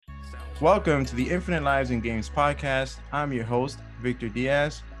Welcome to the Infinite Lives and Games podcast. I'm your host, Victor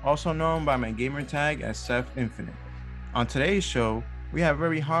Diaz, also known by my gamer tag as Seth Infinite. On today's show, we have a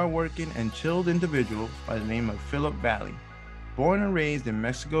very hardworking and chilled individual by the name of Philip Valley. Born and raised in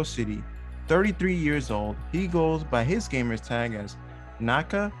Mexico City, 33 years old, he goes by his gamer's tag as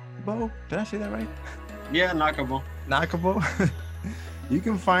Nakabo. Did I say that right? Yeah, Nakabo. Nakabo. You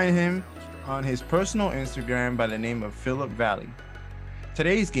can find him on his personal Instagram by the name of Philip Valley.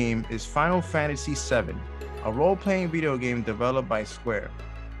 Today's game is Final Fantasy VII, a role-playing video game developed by Square.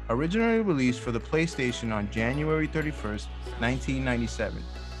 Originally released for the PlayStation on January 31st, 1997.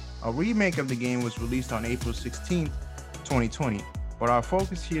 A remake of the game was released on April 16th, 2020, but our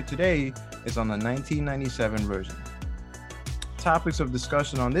focus here today is on the 1997 version. Topics of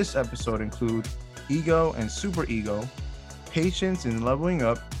discussion on this episode include ego and super ego, patience in leveling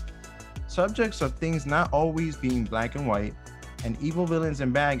up, subjects of things not always being black and white, and evil villains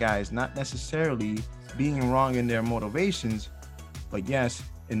and bad guys not necessarily being wrong in their motivations, but yes,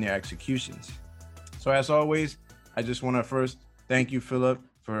 in their executions. So as always, I just want to first thank you, Philip,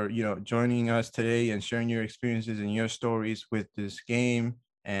 for joining us today and sharing your experiences and your stories with this game.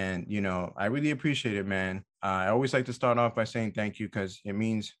 And I really appreciate it, man. I always like to start off by saying thank you because it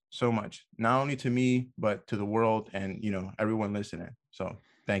means so much, not only to me, but to the world and everyone listening. So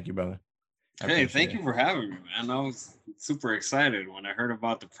thank you, brother. Hey, thank you for having me, man. I was super excited when I heard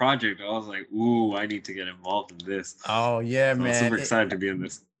about the project. I was like, ooh, I need to get involved in this. Oh yeah, so man. I'm super excited to be in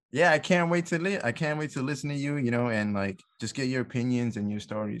this. Yeah, I can't wait to listen to you, and like just get your opinions and your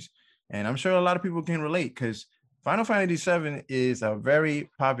stories. And I'm sure a lot of people can relate because Final Fantasy VII is a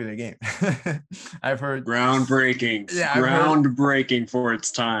very popular game. I've heard groundbreaking. Yeah, groundbreaking for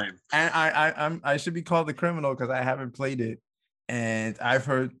its time. And I should be called the criminal because I haven't played it. And I've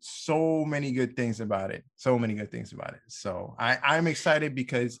heard so many good things about it. So I'm excited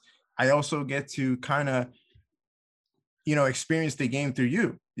because I also get to kind of, experience the game through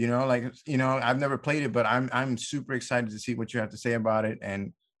you. I've never played it, but I'm super excited to see what you have to say about it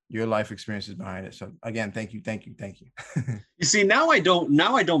and your life experiences behind it. So again, thank you. You see, now I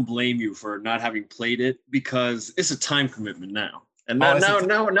don't blame you for not having played it because it's a time commitment now. And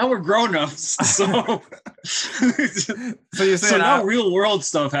now we're grown-ups, so you're saying now real world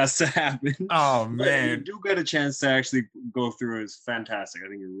stuff has to happen. Oh man, but you do get a chance to actually go through it. It's fantastic. I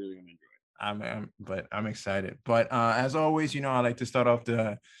think you're really gonna enjoy it. I'm excited. But as always, I like to start off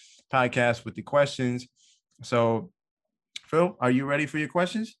the podcast with the questions. So, Phil, are you ready for your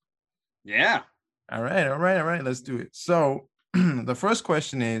questions? Yeah. All right. Let's do it. So, the first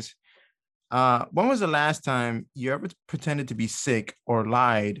question is, when was the last time you ever pretended to be sick or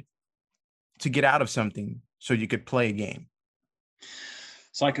lied to get out of something so you could play a game?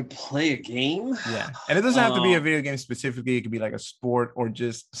 So I could play a game? Yeah. And it doesn't have to be a video game specifically. It could be like a sport or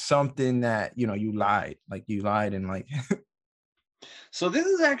just something that, you lied. Like you lied and like... So this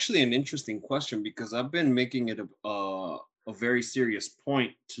is actually an interesting question because I've been making it a very serious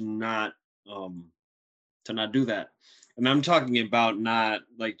point to not do that. And I'm talking about not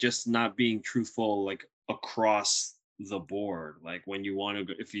being truthful, like across the board. Like when you want to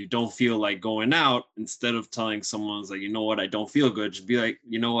go, if you don't feel like going out, instead of telling someone like, you know what, I don't feel good, just be like,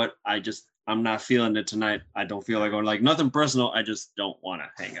 you know what, I'm not feeling it tonight. I don't feel like going, like nothing personal. I just don't want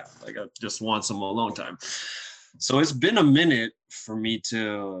to hang out. Like I just want some alone time. So it's been a minute for me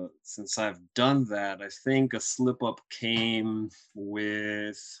since I've done that. I think a slip up came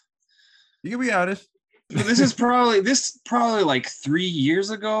with... You can be honest. This is probably like 3 years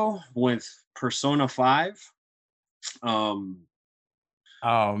ago with Persona 5.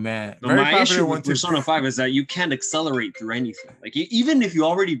 Oh man. My issue with Persona 5 is that you can't accelerate through anything. Like even if you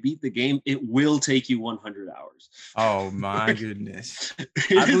already beat the game, it will take you 100 hours. Oh my goodness.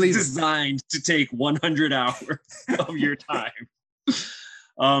 I believe it's designed to take 100 hours of your time.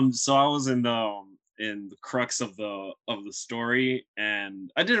 So I was in the crux of the story,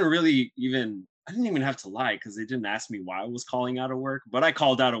 and I didn't even have to lie because they didn't ask me why I was calling out of work, but I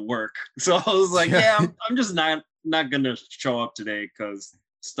called out of work. So I was like, I'm just not gonna show up today because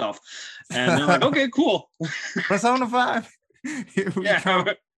stuff. And they're like, okay, cool. Persona 5.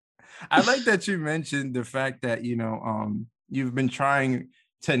 Yeah. I like that you mentioned the fact that you've been trying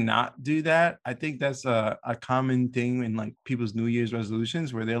to not do that. I think that's a common thing in like people's New Year's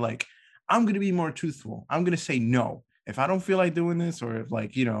resolutions where they're like, I'm gonna be more truthful. I'm gonna say no. If I don't feel like doing this, or if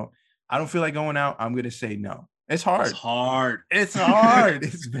like, I don't feel like going out, I'm going to say no. It's hard. It's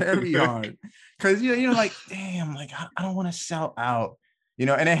It's very hard. Because, you're like, damn, like, I don't want to sell out, and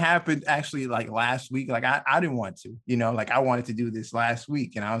it happened actually like last week. Like, I didn't want to, like I wanted to do this last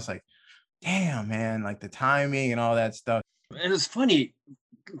week. And I was like, damn, man, like the timing and all that stuff. And it's funny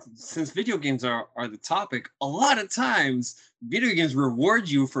since video games are the topic, a lot of times video games reward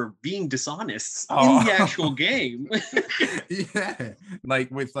you for being dishonest in the actual game. Yeah, like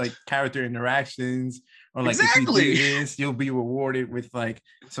with like character interactions, or like if you Exactly. do this, you'll be rewarded with like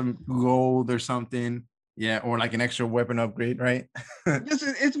some gold or something. Yeah, or like an extra weapon upgrade, right? Yes,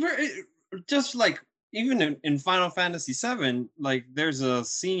 it's very just like even in Final Fantasy VII, like there's a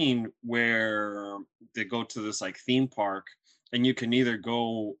scene where they go to this like theme park, and you can either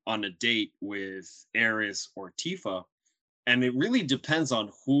go on a date with Aeris or Tifa, and it really depends on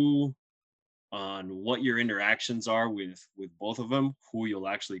what your interactions are with both of them, who you'll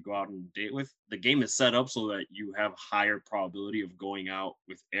actually go out on a date with. The game is set up so that you have higher probability of going out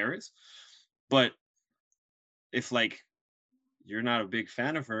with Aeris, but if like you're not a big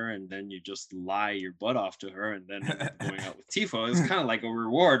fan of her and then you just lie your butt off to her and then end up going out with Tifa, it's kind of like a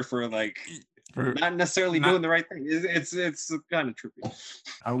reward for like For not necessarily not, doing the right thing. It's kind of trippy.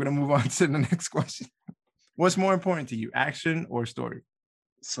 I'm gonna move on to the next question. What's more important to you, action or story?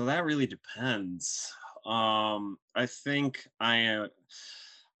 So that really depends. I think I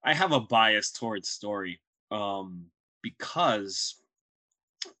have a bias towards story, because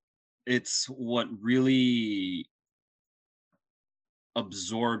it's what really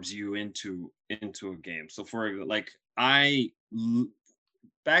absorbs you into a game. So for like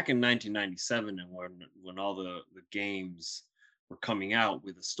back in 1997, and when all the games were coming out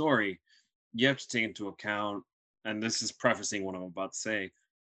with a story, you have to take into account, and this is prefacing what I'm about to say,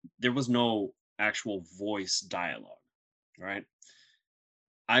 there was no actual voice dialogue, right?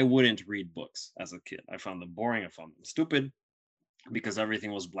 I wouldn't read books as a kid. I found them boring. I found them stupid because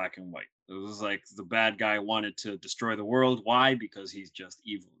everything was black and white. It was like the bad guy wanted to destroy the world. Why? Because he's just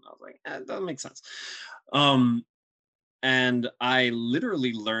evil. And I was like, that doesn't make sense. And I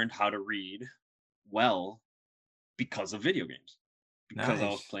literally learned how to read well because of video games, because I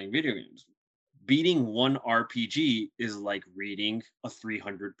was Nice. playing video games. Beating one RPG is like reading a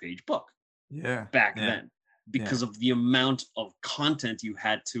 300-page book Yeah. back Yeah. then, Yeah. because of the amount of content you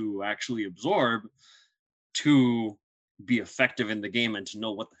had to actually absorb to be effective in the game and to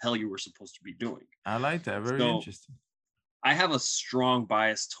know what the hell you were supposed to be doing. I like that. Very So interesting. I have a strong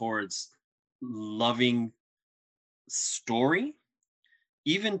bias towards loving story.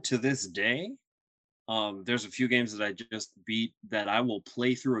 Even to this day, there's a few games that I just beat that I will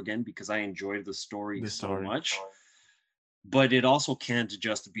play through again because I enjoyed the story The so story. much. But it also can't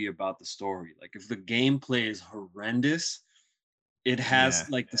just be about the story. Like if the gameplay is horrendous, it has Yeah.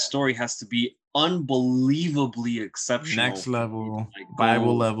 like the story has to be unbelievably exceptional Next for me to level, like Bible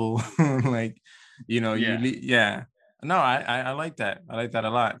go. level. Like, Yeah. yeah. No, I like that. I like that a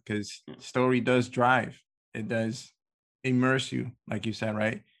lot because Mm. story does drive. It does immerse you, like you said,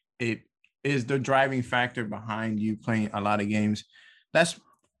 right? It is the driving factor behind you playing a lot of games. That's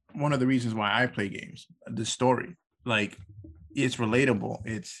one of the reasons why I play games. The story, like, it's relatable.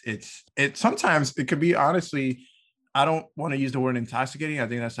 It sometimes it could be, honestly, I don't want to use the word intoxicating. I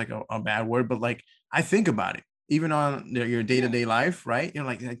think that's like a bad word, but like I think about it even on your Yeah. day-to-day life, right? You're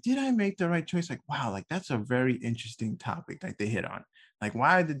like, did I make the right choice? Like, wow, like that's a very interesting topic like they hit on. Like,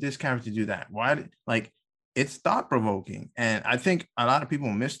 why did this character do that? Why did, like, it's thought-provoking. And I think a lot of people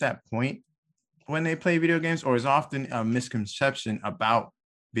miss that point when they play video games, or is often a misconception about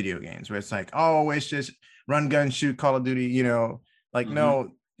video games where it's like, oh, it's just run, gun, shoot, Call of Duty, like, Hmm.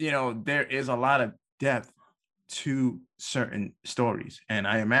 no, there is a lot of depth to certain stories. And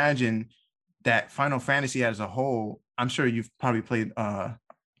I imagine that Final Fantasy as a whole, I'm sure you've probably played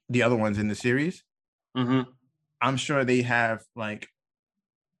the other ones in the series. Hmm. I'm sure they have like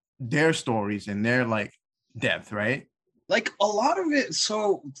their stories and their like depth, right? Like a lot of it.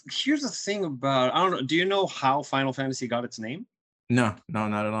 So here's the thing about, I don't know. Do you know how Final Fantasy got its name? No, no,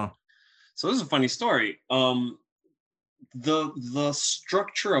 not at all. So this is a funny story. The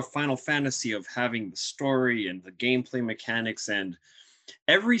structure of Final Fantasy, of having the story and the gameplay mechanics, and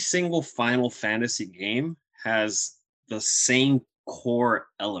every single Final Fantasy game has the same core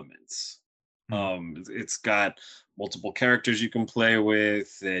elements. Hmm. It's got multiple characters you can play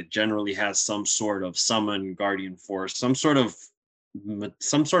with. It generally has some sort of summon, guardian force, some sort of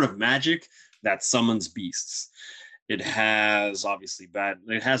magic that summons beasts. It has obviously bad.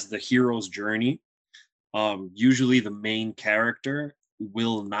 It has the hero's journey. Usually the main character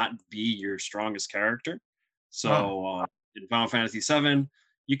will not be your strongest character. Oh, So in Final Fantasy VII,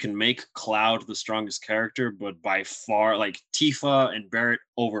 you can make Cloud the strongest character, but by far, like Tifa and Barret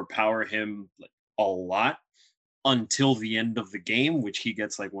overpower him like a lot until the end of the game, which he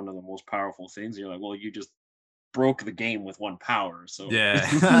gets like one of the most powerful things. You're like, well, you just broke the game with one power, so yeah.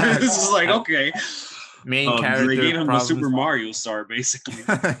 this is like I, okay. Main They character gave him the Super problems. Mario star, basically.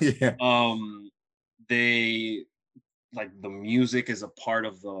 Yeah. They like the music is a part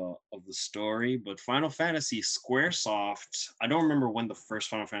of the story, but Final Fantasy Squaresoft, I don't remember when the first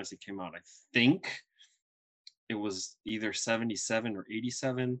Final Fantasy came out. I think it was either 77 or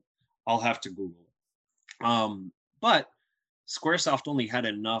 87. I'll have to Google. But Squaresoft only had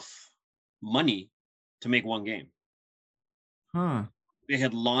enough money to make one game. Huh. They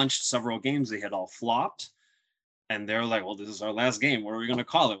had launched several games, they had all flopped, and they're like, well, this is our last game. What are we going to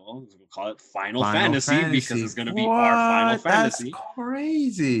call it? Well, we'll call it Final Fantasy because it's going to be our Final Fantasy. That's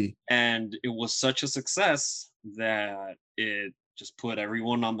crazy. And it was such a success that it just put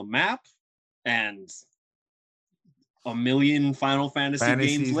everyone on the map. And a million Final Fantasy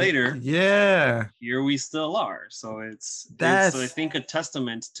games later, yeah, here we still are. So it's I think, a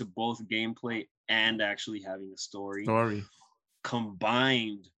testament to both gameplay and actually having a story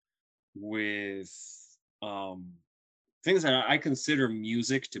combined with things that I consider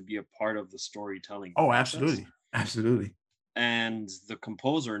music to be a part of the storytelling process. Absolutely. And the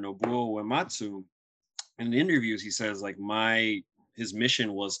composer Nobuo Uematsu, in interviews, he says like his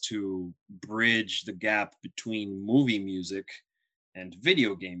mission was to bridge the gap between movie music and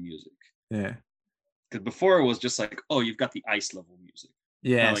video game music. Yeah. Because before it was just like, oh, you've got the ice level music.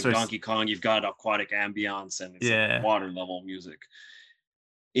 Yeah. Like Donkey Kong, you've got aquatic ambience and it's like water level music.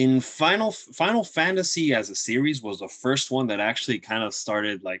 In Final Fantasy as a series was the first one that actually kind of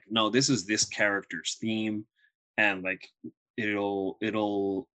started like, no, this is this character's theme, and like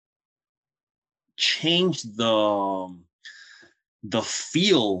it'll change the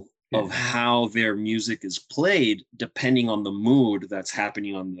feel of how their music is played depending on the mood that's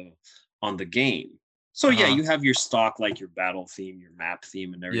happening on the game. So yeah, you have your stock, like your battle theme, your map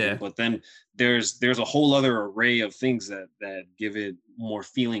theme, and everything. Yeah. But then there's a whole other array of things that give it more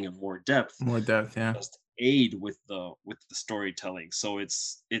feeling and more depth. Yeah. Just aid with the storytelling. So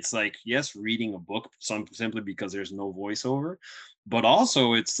it's like, yes, reading a book simply because there's no voiceover, but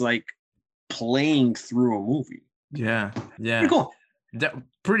also it's like playing through a movie. Yeah. Pretty cool.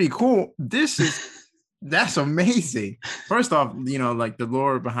 Pretty cool. That's amazing. First off, like the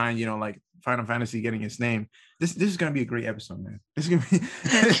lore behind, like Final Fantasy getting its name. This is gonna be a great episode, man. This is gonna be.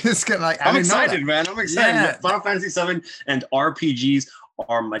 It's gonna like. I'm excited, man. I'm excited. Yeah. Final Fantasy 7 and RPGs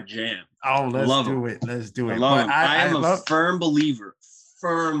are my jam. Oh, let's do it. Let's do it. I am a firm believer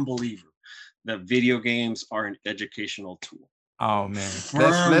that video games are an educational tool. Oh man,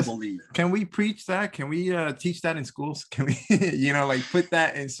 firm believer. Can we preach that? Can we teach that in schools? Can we, like put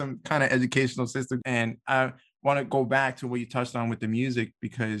that in some kind of educational system? And I want to go back to what you touched on with the music,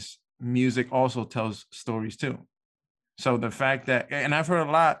 because music also tells stories too. So the fact that, and I've heard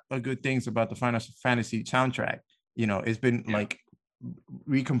a lot of good things about the Final Fantasy soundtrack. It's been like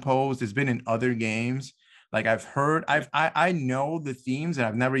recomposed. It's been in other games. Like I've heard, I know the themes, and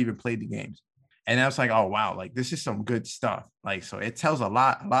I've never even played the games. And I was like, oh wow, like this is some good stuff. Like, so it tells a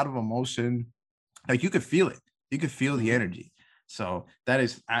lot of emotion. Like you could feel it. You could feel the energy. So that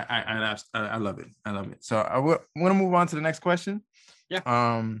is, I love it. I love it. So I want to move on to the next question.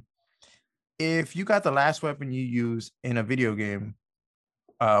 Yeah. If you got the last weapon you use in a video game,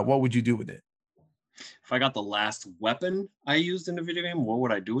 what would you do with it? If I got the last weapon I used in a video game, what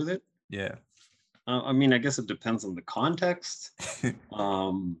would I do with it? Yeah. I mean, I guess it depends on the context.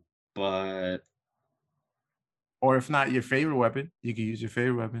 But. Or if not your favorite weapon, you can use your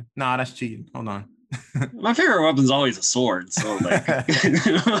favorite weapon. Nah, that's cheating. Hold on. My favorite weapon's always a sword. So like,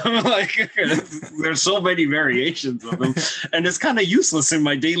 like there's so many variations of them, and it's kind of useless in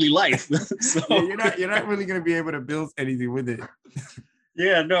my daily life. So yeah, you're not really gonna be able to build anything with it.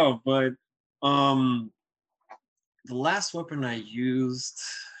 Yeah, no, but the last weapon I used,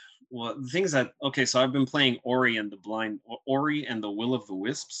 well, the things that so I've been playing Ori and the Will of the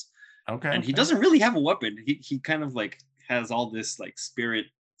Wisps. Okay. And he doesn't really have a weapon. He kind of like has all this like spirit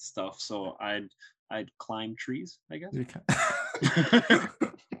stuff. So I'd climb trees, I guess.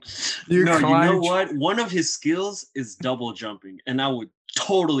 You know what? One of his skills is double jumping, and I would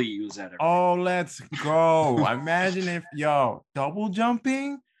totally use that. Oh, let's go. Imagine if double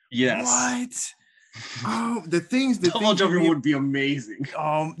jumping. Yes. What? Oh, the things double jumping would be amazing.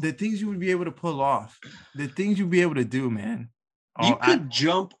 The things you would be able to pull off, the things you'd be able to do, man. You could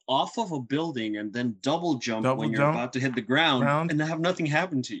jump off of a building and then double jump when you're about to hit the ground and have nothing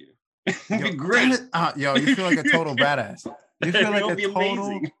happen to you. It'd be great. You feel like a total badass. You feel like a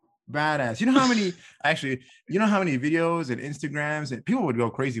total badass. You know how many videos and Instagrams and people would go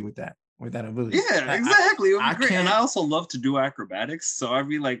crazy with that ability. Yeah, exactly. It would be great. And I also love to do acrobatics. So I'd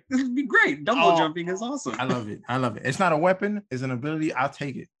be like, this would be great. Double jumping is awesome. I love it. It's not a weapon, it's an ability. I'll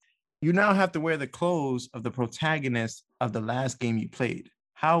take it. You now have to wear the clothes of the protagonist of the last game you played.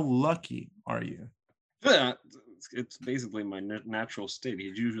 How lucky are you? Yeah, it's basically my natural state.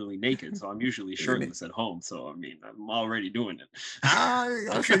 He's usually naked, so I'm usually Isn't it? shirtless at home. So I mean, I'm already doing it.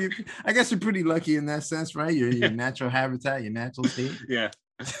 Also, I guess you're pretty lucky in that sense, right? Your natural habitat, your natural state. Yeah.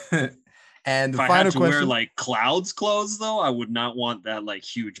 And the If I had final to wear question. like Cloud's clothes, though, I would not want that like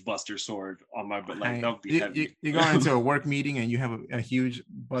huge Buster sword on my butt. Like that would be heavy. You're going into a work meeting and you have a huge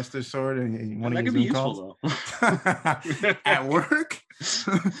Buster sword and one And of that your could be Zoom calls useful though. at work.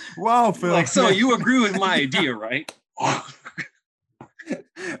 Wow, Phil. Like, so you agree with my idea, right?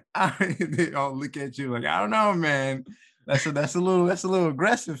 They all look at you like, I don't know, man. That's a little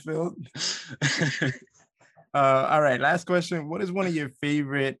aggressive, Phil. All right, last question. What is one of your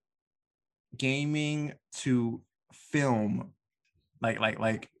favorite gaming to film,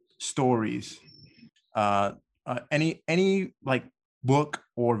 like stories? Any like book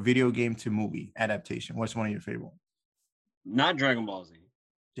or video game to movie adaptation? What's one of your favorite? Not Dragon Ball Z.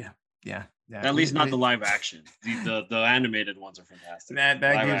 Yeah. At least not the live action. The animated ones are fantastic. That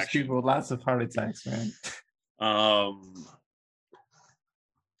live gives action. people lots of heart attacks, man.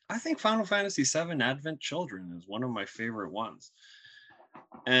 I think Final Fantasy VII Advent Children is one of my favorite ones.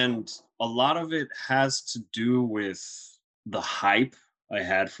 And a lot of it has to do with the hype I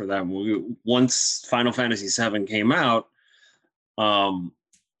had for that movie. Once Final Fantasy VII came out,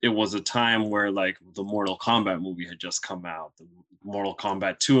 it was a time where like the Mortal Kombat movie had just come out. The Mortal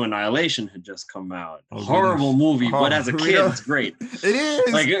Kombat 2 Annihilation had just come out. Oh, Horrible movie, but as a kid, really? it's great. It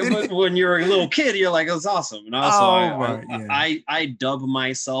is. Like when you're a little kid, you're like, it's awesome. And also, I dub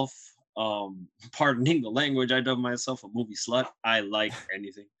myself, pardoning the language, I dub myself a movie slut. I like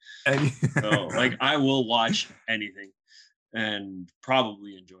anything. So like I will watch anything and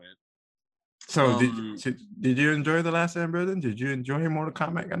probably enjoy it. So did you enjoy The Last Airbender? Then did you enjoy Mortal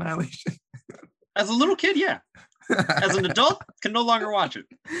Kombat Annihilation? As a little kid, yeah. As an adult, can no longer watch it.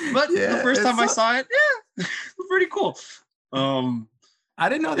 But the first time I saw it, yeah, pretty cool. I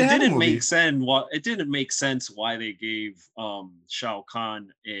didn't know it didn't make sense. It didn't make sense why they gave Shao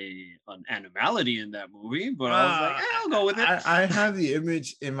Kahn an animality in that movie, but I was like, yeah, I'll go with it. I have the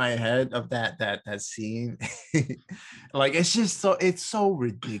image in my head of that scene. Like it's so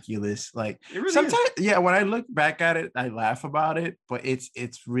ridiculous. Like it really sometimes, yeah. When I look back at it, I laugh about it, but it's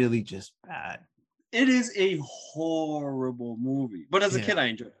really just bad. It is a horrible movie, but as a kid, I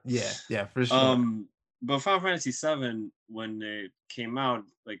enjoyed it. Yeah, for sure. But Final Fantasy VII, when it came out,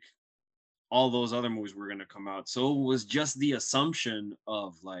 like all those other movies were gonna come out, so it was just the assumption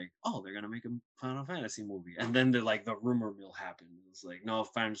of like, oh, they're gonna make a Final Fantasy movie, and then the rumor mill happened. It was like, no,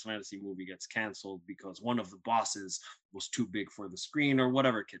 Final Fantasy movie gets canceled because one of the bosses was too big for the screen or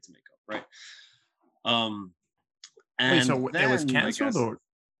whatever kids make up, right? And wait, so then, it was canceled or?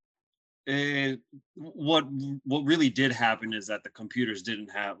 What really did happen is that the computers didn't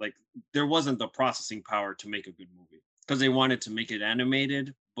have there wasn't the processing power to make a good movie because they wanted to make it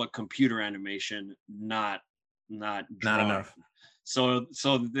animated, but computer animation not enough. So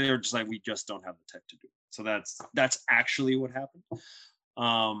they're just like, we just don't have the tech to do it. So that's actually what happened,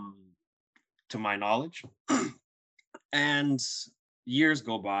 to my knowledge. And years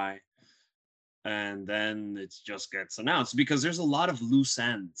go by, and then it just gets announced because there's a lot of loose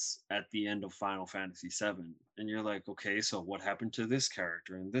ends at the end of Final Fantasy VII. And you're like, okay, so what happened to this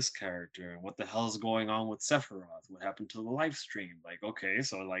character and this character? And what the hell is going on with Sephiroth? What happened to the live stream? Like, okay,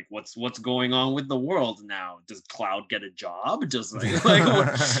 so like what's going on with the world now? Does Cloud get a job? Does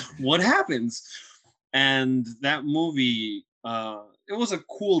what happens? And that movie, it was a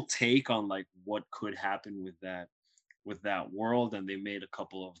cool take on like what could happen with that world, and they made a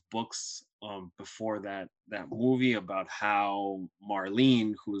couple of books before that movie about how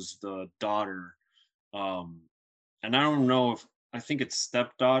Marlene, who's the daughter, and I don't know if I think it's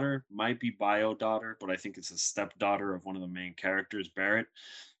stepdaughter, might be bio daughter, but I think it's a stepdaughter of one of the main characters, Barrett,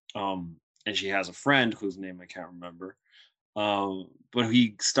 and she has a friend whose name I can't remember, but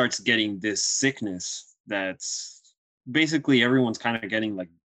he starts getting this sickness that's basically everyone's kind of getting like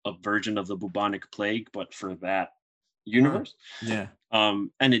a version of the bubonic plague, but for that universe. Yeah.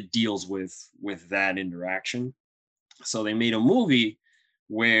 And it deals with that interaction. So they made a movie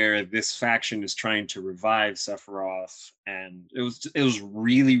where this faction is trying to revive Sephiroth, and it was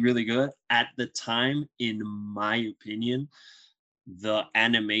really, really good at the time. In my opinion, the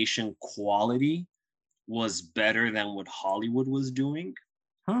animation quality was better than what Hollywood was doing.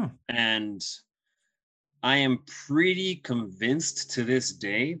 And I am pretty convinced to this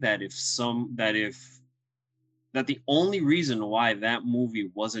day that that the only reason why that movie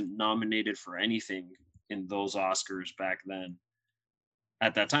wasn't nominated for anything in those Oscars back then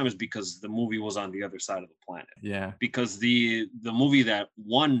at that time is because the movie was on the other side of the planet. Yeah. Because the movie that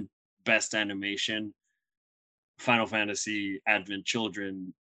won Best Animation, Final Fantasy Advent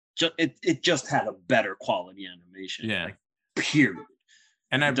Children, it just had a better quality animation. Yeah. Like, period.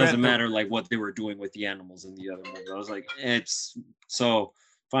 And it doesn't matter like what they were doing with the animals in the other movie. I was like, it's so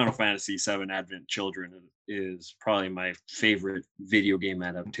Final Fantasy VII Advent Children is probably my favorite video game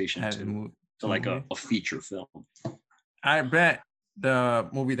adaptation to like a feature film. I bet the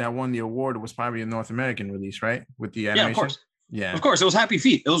movie that won the award was probably a North American release, right? With the animation. Yeah, of course. Yeah, of course. It was Happy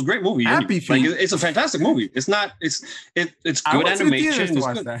Feet. It was a great movie. Happy Feet. Like, it's a fantastic movie. It's not. It's good animation.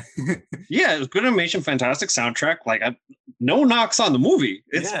 Yeah, it's good animation. Fantastic soundtrack. Like, no knocks on the movie.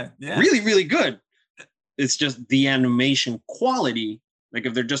 It's really, really good. It's just the animation quality. Like,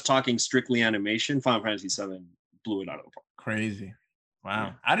 if they're just talking strictly animation, Final Fantasy VII blew it out of the park. Crazy. Wow.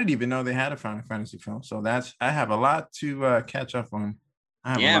 Yeah. I didn't even know they had a Final Fantasy film. So I have a lot to catch up on.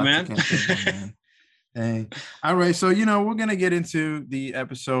 Man. Hey. All right. So, we're going to get into the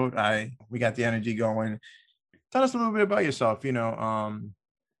episode. We got the energy going. Tell us a little bit about yourself,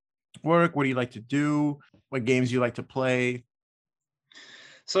 work, what do you like to do? What games you like to play?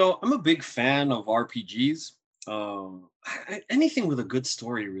 So I'm a big fan of RPGs. Anything with a good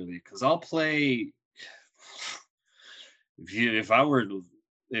story, really, because I'll play.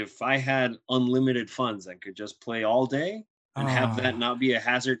 If I had unlimited funds, I could just play all day and have that not be a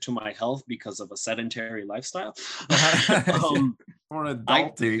hazard to my health because of a sedentary lifestyle. Before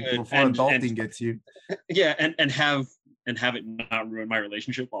adulting gets you. Yeah, and have it not ruin my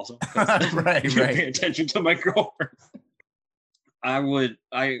relationship also. right. Pay attention to my girlfriend.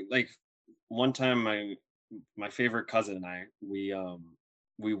 One time my favorite cousin and I,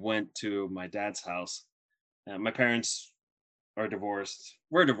 we went to my dad's house. My parents are divorced.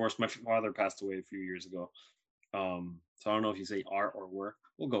 We're divorced. My father passed away a few years ago. So I don't know if you say are or were.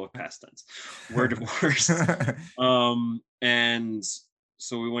 We'll go with past tense. We're divorced. And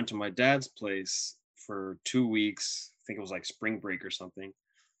so we went to my dad's place for 2 weeks. I think it was like spring break or something.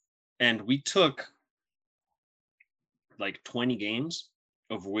 And we took like 20 games,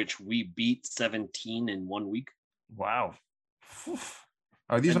 of which we beat 17 in 1 week. Wow.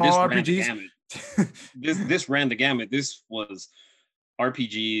 Are these all RPGs? This ran the gamut. This was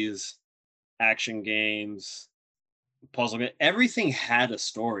RPGs, action games, puzzle game. Everything had a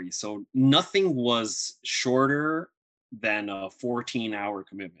story, so nothing was shorter than a 14-hour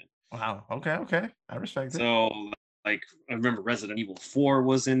commitment. Wow. Okay. I respect it. So, like, I remember Resident Evil 4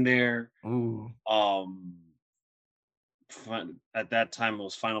 was in there. Ooh. At that time, it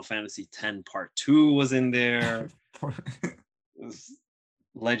was Final Fantasy X Part 2 was in there.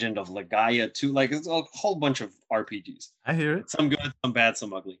 Legend of Legaia 2. Like, it's a whole bunch of RPGs. I hear it. Some good, some bad,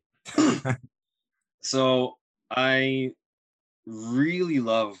 some ugly. So I really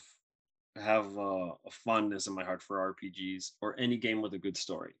have a fondness in my heart for RPGs or any game with a good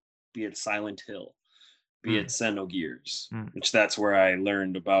story, be it Silent Hill, be it Xenogears, which that's where I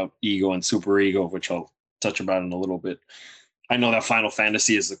learned about ego and super ego, which I'll touch about in a little bit. I know that Final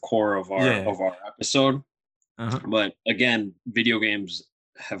Fantasy is the core of our episode, but again, video games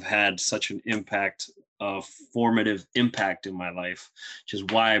have had such an impact, a formative impact in my life, which is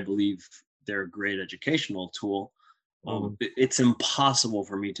why I believe they're a great educational tool. It's impossible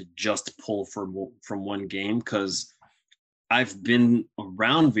for me to just pull from one game because I've been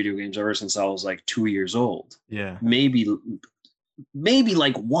around video games ever since I was like 2 years old. Yeah, maybe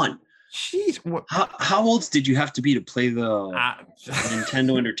like one. Jeez, how old did you have to be to play the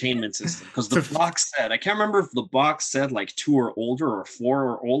Nintendo Entertainment System? Because the box said, I can't remember if the box said like 2 or older or 4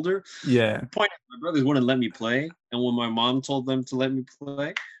 or older. Yeah. The point is, my brothers wouldn't let me play, and when my mom told them to let me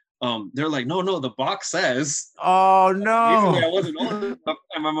play, they're like, no, the box says. Oh no! I wasn't old enough,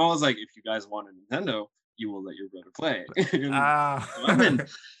 and my mom was like, if you guys want a Nintendo, you will let your brother play. So I've been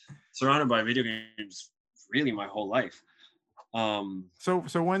surrounded by video games really my whole life.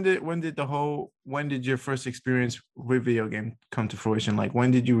 So when did your first experience with video game come to fruition? Like,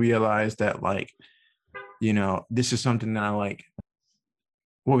 when did you realize that, like, this is something that I like?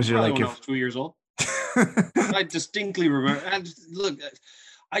 What was it like? When I was 2 years old. I distinctly remember.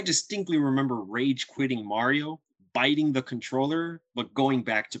 I distinctly remember rage quitting Mario, biting the controller, but going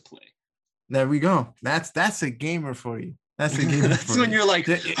back to play. There we go. That's a gamer for you. That's a gamer. That's when you're like,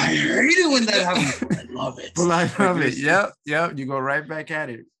 I hate it when that happens. But I love it. Well, I love it. Yep. You go right back at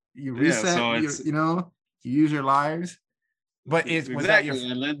it. You reset. You use your lives. But was that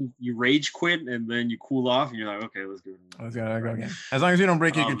and then you rage quit, and then you cool off, and you're like, okay, let's go again. As long as you don't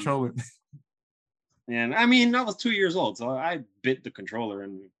break your controller. And I mean, I was 2 years old, so I bit the controller,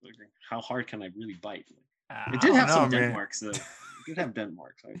 and how hard can I really bite? It did have some dent marks, though. did have dent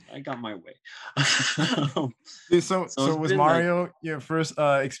marks. I got my way. Dude, so So it's was been like Mario your first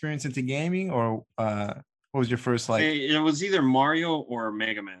experience into gaming, or what was your first like? it was either Mario or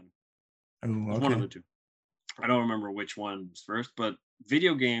Mega Man. Oh, It was one of okay. the two. I don't remember which one was first, but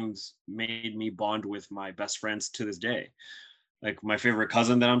video games made me bond with my best friends to this day. Like my favorite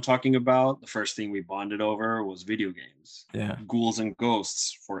cousin that I'm talking about, the first thing we bonded over was video games. Yeah. Ghouls and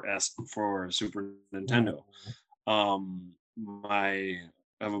Ghosts for Super Nintendo. I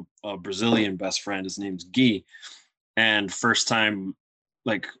have a Brazilian best friend. His name's Guy, and first time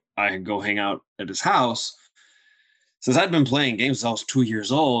like I go hang out at his house, since I'd been playing games since I was 2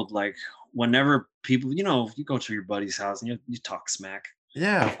 years old. Like whenever people, you go to your buddy's house and you talk smack.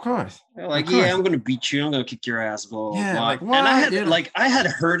 Yeah, of course. They're like, Of yeah, course. I'm gonna beat you. I'm gonna kick your ass. Blah blah Yeah, blah. like And I what? had Yeah. like I had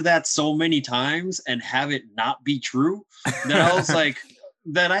heard that so many times and have it not be true that I was like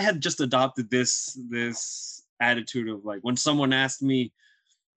that I had just adopted this attitude of like when someone asked me,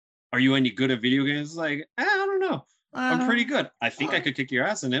 "Are you any good at video games?" It's like, I don't know. I'm pretty good. I think I could kick your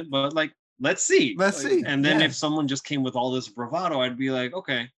ass in it, but like, let's see. Let's Like, see. and then Yeah. if someone just came with all this bravado, I'd be like,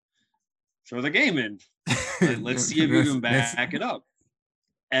 okay, throw the game in. Let's see if you can back it up.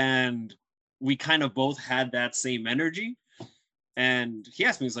 And we kind of both had that same energy. And he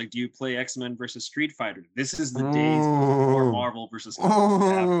asked me, he's like, do you play X-Men versus Street Fighter? This is the days before Ooh. Marvel versus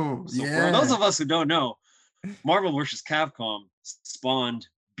Capcom. So Yeah. for those of us who don't know, Marvel versus Capcom spawned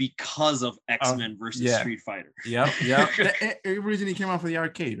because of X-Men versus Street Fighter. Yep. It originally came out for the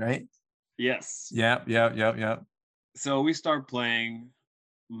arcade, right? Yes. Yep. So we start playing.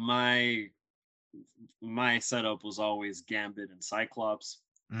 My setup was always Gambit and Cyclops.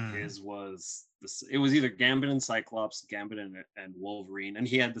 His was this. It was either Gambit and Cyclops, Gambit and Wolverine, and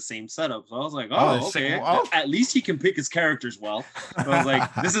he had the same setup. So I was like, oh okay. At least he can pick his characters well. So I was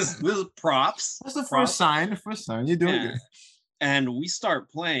like, this is props. That's the props. first sign. The first sign. You're doing good. And we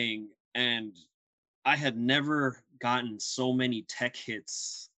start playing, and I had never gotten so many tech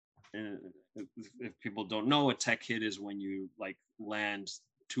hits. If people don't know, a tech hit is when you like land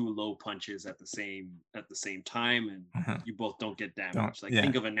two low punches at the same time and you both don't get damaged.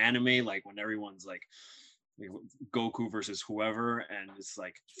 Think of an anime like when everyone's like Goku versus whoever and it's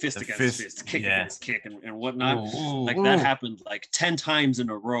like fist against fist, kick against kick and whatnot. That happened like 10 times in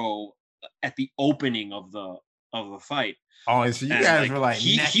a row at the opening of the fight. Oh, so you guys were like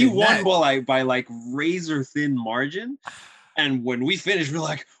he won by like razor thin margin. And when we finished, we're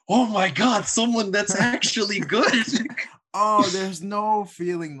like, oh my God, someone that's actually good. Oh, there's no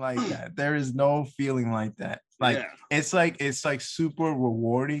feeling like that. There is no feeling like that. Like it's like super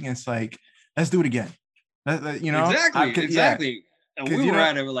rewarding. It's like, let's do it again. Exactly. And we were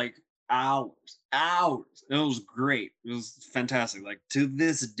at it for like hours. It was great. It was fantastic. Like to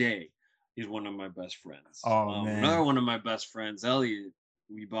this day, he's one of my best friends. Oh man. Another one of my best friends, Elliot.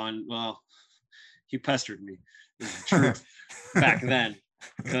 We bond. Well, he pestered me. It was the truth back then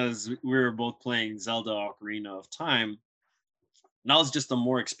because we were both playing Zelda Ocarina of Time. And I was just a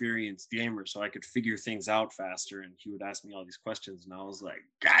more experienced gamer, so I could figure things out faster. And he would ask me all these questions, and I was like,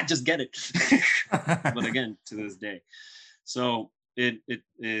 God, just get it. But again, to this day, so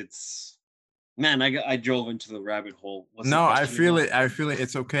it's man, I drove into the rabbit hole. I feel it.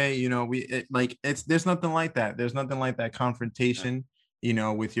 It's okay. There's nothing like that. There's nothing like that confrontation.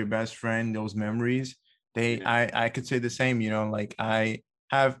 With your best friend, those memories. I could say the same. Like I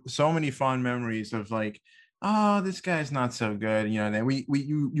have so many fond memories of like, oh, this guy's not so good. Then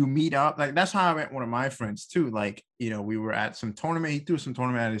you meet up. Like that's how I met one of my friends too. Like, we were at some tournament. He threw some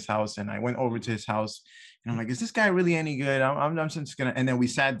tournament at his house and I went over to his house and I'm like, is this guy really any good? I'm just gonna, and then we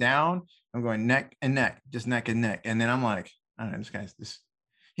sat down, I'm going neck and neck, just neck and neck. And then I'm like, I don't know,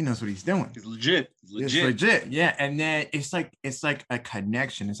 he knows what he's doing. It's legit. It's legit. Yeah. And then it's like a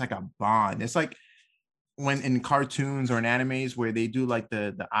connection. It's like a bond. It's like when in cartoons or in animes where they do like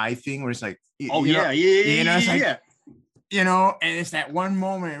the eye thing where it's like, and it's that one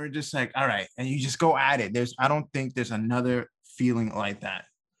moment where we're just like, all right, and you just go at it. I don't think there's another feeling like that.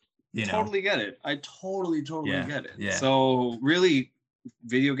 Totally get it. I totally get it. Yeah. So really,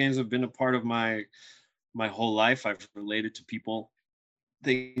 video games have been a part of my whole life. I've related to people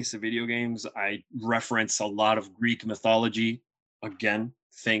thanks to video games. I reference a lot of Greek mythology, again,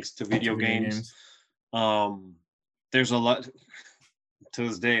 thanks to video games. There's a lot to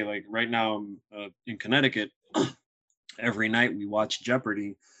this day. Like right now, I'm in Connecticut. Every night we watch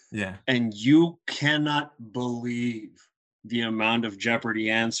Jeopardy. Yeah. And you cannot believe the amount of Jeopardy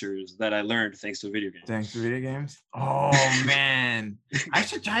answers that I learned thanks to video games. Thanks to video games? Oh, man. I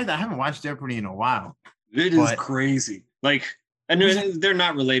should try that. I haven't watched Jeopardy in a while. It is crazy. Like, and they're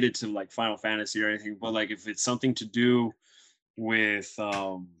not related to like Final Fantasy or anything, but like if it's something to do with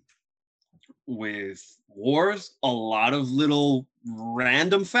wars, a lot of little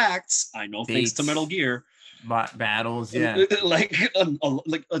random facts. I know, thanks to Metal Dates, Gear, battles, yeah. like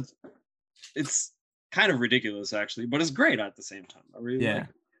it's kind of ridiculous actually, but it's great at the same time. I really Yeah. like it.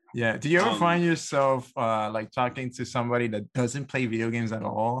 Yeah. Do you ever find yourself like talking to somebody that doesn't play video games at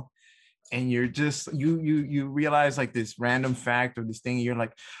all? And you're just you realize like this random fact or this thing, you're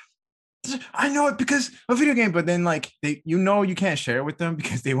like, I know it because of video game, but then like they you can't share it with them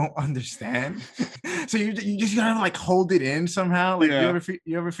because they won't understand. So you just gotta like hold it in somehow. Like Yeah.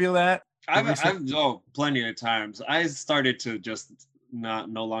 you ever feel that? I've plenty of times. I started to just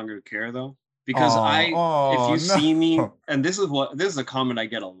no longer care though, because if oh you see me, no. and this is a comment I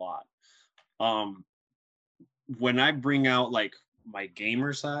get a lot. Um, when I bring out like my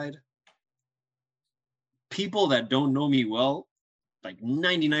gamer side, people that don't know me well, like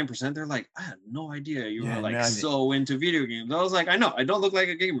 99%, they're like, I had no idea you were Yeah, like no, so into video games. I was like, I know, I don't look like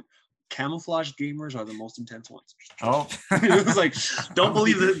a gamer. Camouflage gamers are the most intense ones. oh. It was like, don't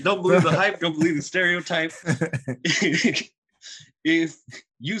believe the hype, don't believe the stereotype. If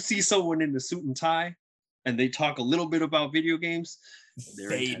you see someone in a suit and tie and they talk a little bit about video games,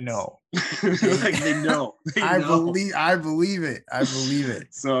 they know. Like they know. I believe it. I believe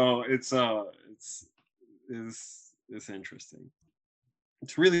it. So it's interesting.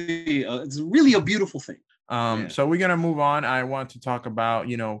 It's really a beautiful thing. So we're gonna move on. I want to talk about,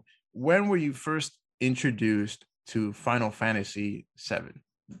 when were you first introduced to Final Fantasy VII?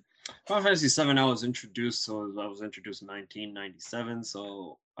 Final Fantasy VII, I was introduced in 1997,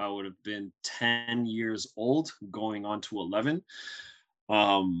 so I would have been 10 years old, going on to 11.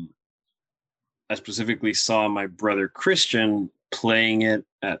 I specifically saw my brother Christian playing it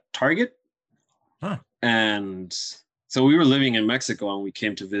at Target. Huh. And so we were living in Mexico and we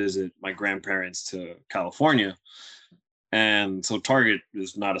came to visit my grandparents to California. And so Target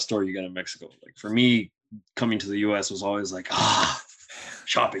is not a store you get in Mexico. Like for me, coming to the US was always like,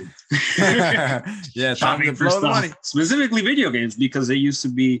 shopping. Yeah, shopping for stuff, money. Specifically video games, because they used to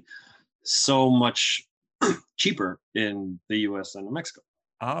be so much cheaper in the US than in Mexico.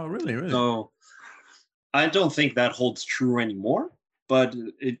 Oh, really? Really? So I don't think that holds true anymore, but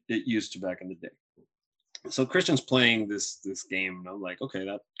it used to back in the day. So Christian's playing this game, and I'm like, okay,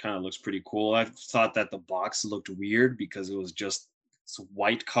 that kind of looks pretty cool. I thought that the box looked weird because it was just this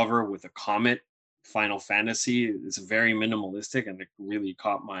white cover with a comet. Final Fantasy, it's very minimalistic, and it really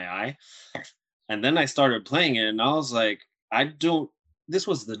caught my eye. And then I started playing it, and I was like, this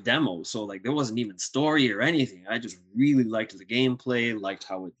was the demo, so like there wasn't even story or anything. I just really liked the gameplay, liked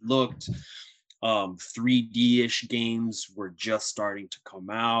how it looked. 3D-ish games were just starting to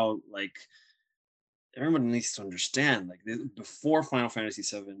come out. Like, everyone needs to understand, like, before Final Fantasy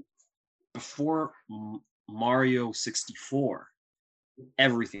VII, before Mario 64,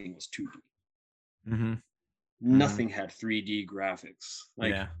 everything was 2D. Mm-hmm. Nothing had 3D graphics.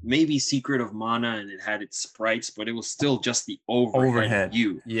 Like maybe Secret of Mana, and it had its sprites, but it was still just the overhead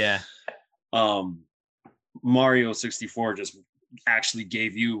view. Yeah. Mario 64 just actually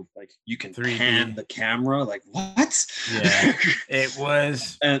gave you, like, you can 3D. Pan the camera. Like, what? Yeah, it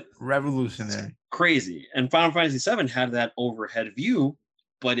was revolutionary. Crazy. And Final Fantasy VII had that overhead view,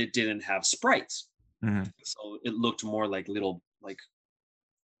 but it didn't have sprites. Mm-hmm. So it looked more like little, like,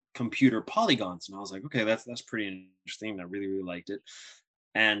 computer polygons. And I was like, okay, that's pretty interesting. I really, really liked it.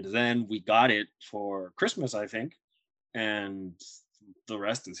 And then we got it for Christmas, I think. And the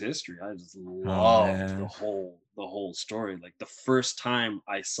rest is history. I just loved the whole story. Like, the first time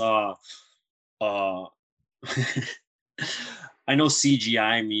I saw I know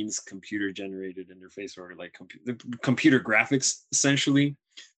CGI means computer generated interface, or like computer graphics essentially,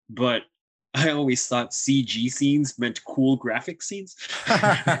 but I always thought CG scenes meant cool graphic scenes for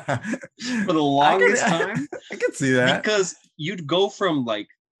the longest time. I could see that, because you'd go from like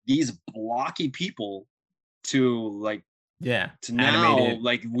these blocky people to like to now animated.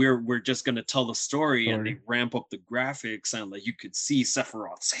 Like we're just gonna tell the story, and they ramp up the graphics, and like you could see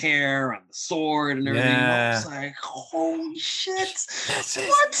Sephiroth's hair on the sword and everything. I was like, holy shit,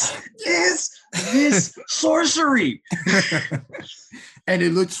 what is this sorcery? And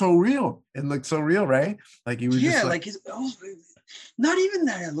it looked so real. It looked so real, right? Like it was just like not even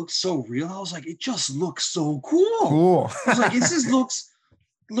that it looked so real. I was like, it just looks so cool. I was like, this just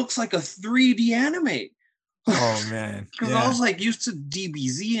looks like a 3D anime. Oh man, because I was like used to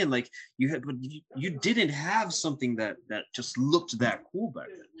DBZ, and like you didn't have something that just looked that cool back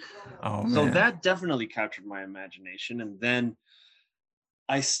then. Oh man. So that definitely captured my imagination, and then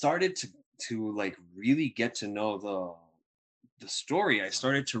I started to like really get to know the story. I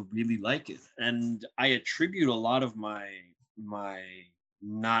started to really like it, and I attribute a lot of my my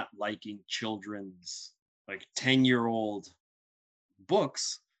not liking children's like 10-year-old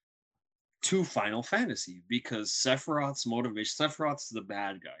books to Final Fantasy, because Sephiroth's motivation, Sephiroth's the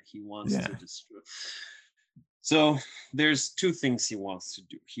bad guy. He wants Yeah. to destroy. So there's two things he wants to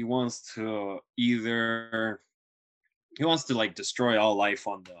do. He wants to like destroy all life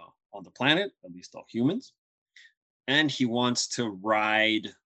on the planet, at least all humans, and he wants to ride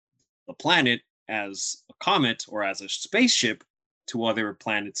the planet as a comet or as a spaceship to other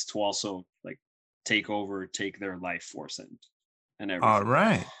planets to also like take their life force and everything. All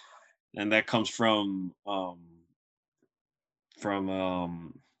right. And that comes from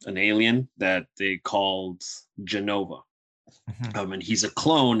an alien that they called Genova. Mhm. And he's a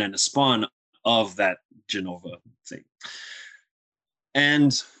clone and a spawn of that Genova thing.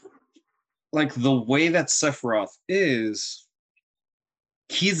 And like the way that Sephiroth is,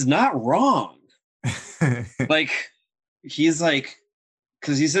 he's not wrong. Like he's like,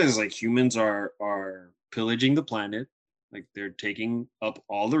 because he says like humans are pillaging the planet, like they're taking up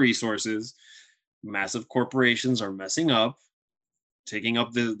all the resources. Massive corporations are messing up, taking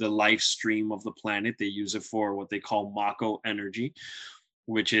up the life stream of the planet. They use it for what they call Mako energy,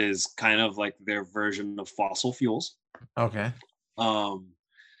 which is kind of like their version of fossil fuels. Okay. And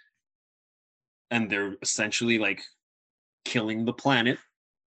they're essentially like killing the planet,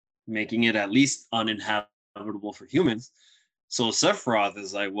 making it at least uninhabitable for humans. So Sephiroth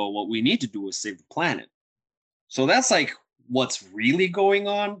is like, well, what we need to do is save the planet. So that's like what's really going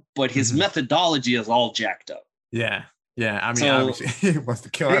on, but his methodology is all jacked up. Yeah. Yeah. I mean, obviously he wants to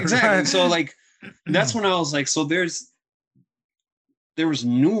kill everyone. Exactly. So like that's when I was like, so there was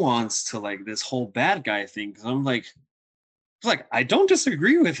nuance to like this whole bad guy thing. Cause I'm like, I don't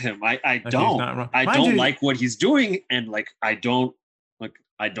disagree with him. I don't like what he's doing, and like I don't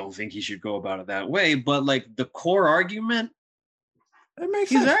think he should go about it that way. But like the core argument, it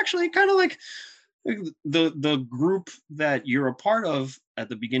makes he's sense. actually kind of like the group that you're a part of at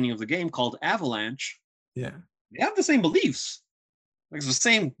the beginning of the game called Avalanche. Yeah, they have the same beliefs. Like it's the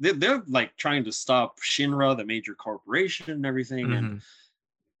same. They're like trying to stop Shinra, the major corporation, and everything,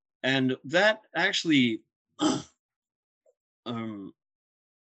 and that actually.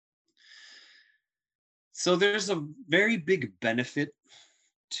 So there's a very big benefit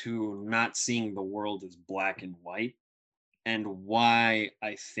to not seeing the world as black and white, and why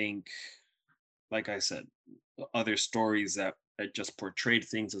I think, like I said, other stories that just portrayed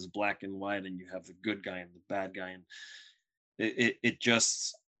things as black and white, and you have the good guy and the bad guy, and it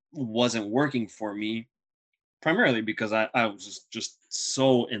just wasn't working for me, primarily because I was just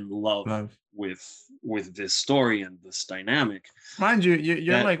so in love with this story and this dynamic. Mind you,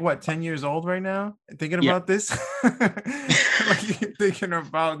 you're like what, 10 years old right now, thinking about this? Like you're thinking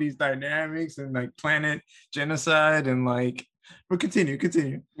about these dynamics and like planet genocide and like, but continue.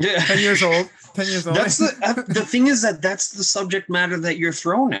 Yeah. 10 years old. That's the thing is that's the subject matter that you're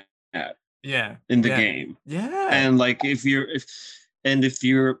thrown at. Yeah. In the game. Yeah. And like if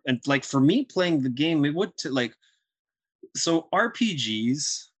like for me playing the game, it would like, so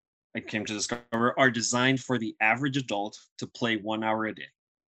RPGs, I came to discover, are designed for the average adult to play 1 hour a day.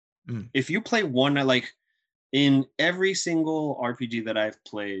 If you play like in every single RPG that I've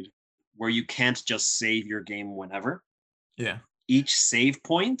played where you can't just save your game whenever. Yeah. Each save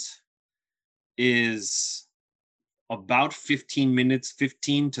point is about 15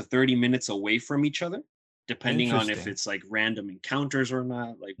 to 30 minutes away from each other, depending on if it's like random encounters or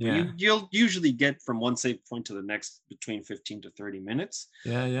not. Like you'll usually get from one save point to the next between 15 to 30 minutes.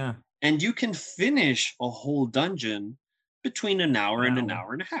 Yeah. And you can finish a whole dungeon between an hour and an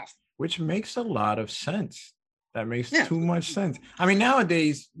hour and a half. Which makes a lot of sense. That makes too much sense. I mean,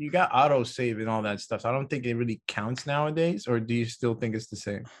 nowadays you got auto save and all that stuff. So I don't think it really counts nowadays. Or do you still think it's the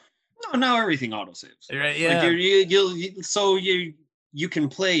same? No, now everything auto saves. Right, yeah. Like you can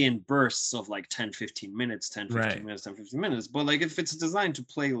play in bursts of like 10-15 minutes, 10-15 minutes. But like if it's designed to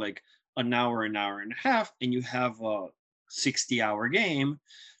play like an hour and a half, and you have a 60-hour game,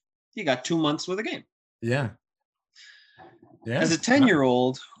 you got 2 months with a game. Yeah. As a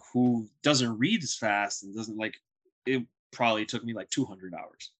 10-year-old who doesn't read as fast and doesn't like, it probably took me like 200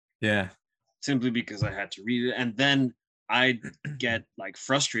 hours. Yeah. Simply because I had to read it. And then I'd get like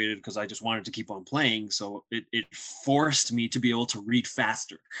frustrated because I just wanted to keep on playing. So it forced me to be able to read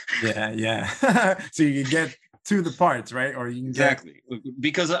faster. Yeah. So you can get to the parts, right? Or you can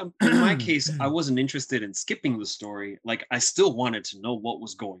because in my case, I wasn't interested in skipping the story. Like I still wanted to know what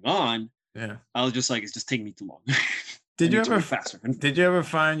was going on. Yeah. I was just like, it's just taking me too long. Did you ever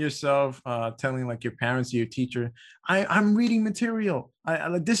find yourself telling like your parents or your teacher, I'm reading material.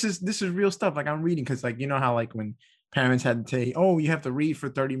 I this is real stuff. Like I'm reading, because like you know how like when parents had to say, "Oh, you have to read for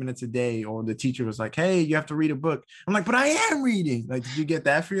 30 minutes a day," or the teacher was like, "Hey, you have to read a book." I'm like, "But I am reading." Like, did you get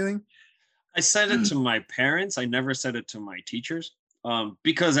that feeling? I said it to my parents. I never said it to my teachers.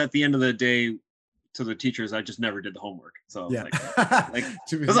 Because at the end of the day, to the teachers, I just never did the homework. So I was Yeah. like,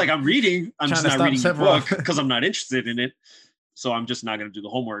 it's like I'm reading. I'm Trying just to not stop reading the Sephiroth. book because I'm not interested in it. So I'm just not going to do the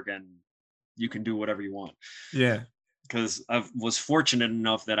homework, and you can do whatever you want. Yeah. Because I was fortunate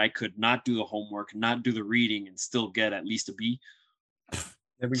enough that I could not do the homework, not do the reading, and still get at least a B.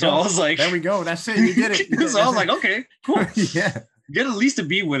 There we So go. I was like, there we go. That's it. You get it. So I was like, okay, cool. Yeah. Get at least a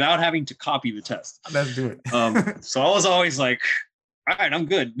B without having to copy the test. Let's do it. So I was always like, all right, I'm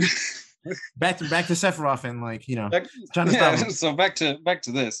good. back to Sephiroth and like, trying to stop him. So back to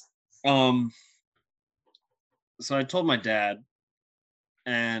this. So I told my dad,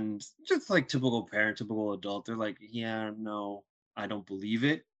 and just like typical parent, typical adult, they're like, yeah, no, I don't believe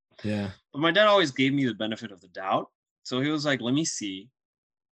it. Yeah. But my dad always gave me the benefit of the doubt. So he was like, let me see.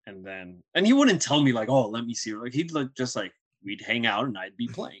 And he wouldn't tell me like, oh, let me see. Like he'd just like, we'd hang out and I'd be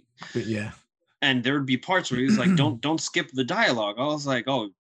playing. But yeah. And there would be parts where he was like, don't skip the dialogue. I was like, oh,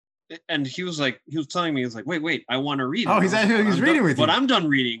 and he was telling me, he was like, wait, I want to read. Oh, he's reading with you. But I'm done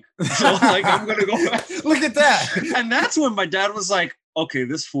reading. So like, I'm going to go back. Look at that. And that's when my dad was like, okay,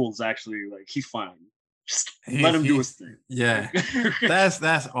 this fool's actually like, he's fine. Just let him do his thing. Yeah.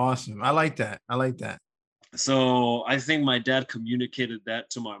 That's awesome. I like that. So I think my dad communicated that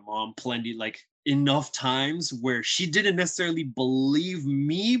to my mom plenty, like enough times where she didn't necessarily believe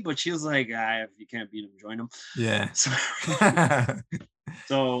me, but she was like, if you can't beat him, join him. Yeah.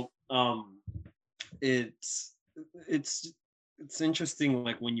 So it's interesting,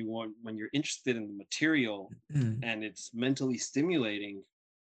 like when you're interested in the material and it's mentally stimulating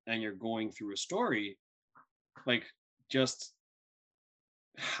and you're going through a story, like just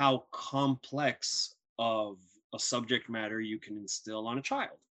how complex of a subject matter you can instill on a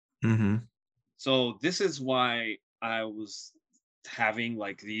child. Mm-hmm. So this is why I was having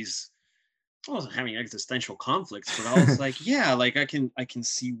like these, I wasn't having existential conflicts, but I was like, yeah, like I can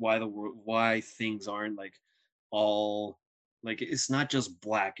see why things aren't like all like, it's not just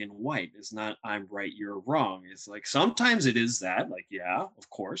black and white. It's not I'm right, you're wrong. It's like sometimes it is that, like, yeah, of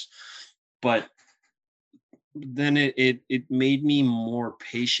course, but then it made me more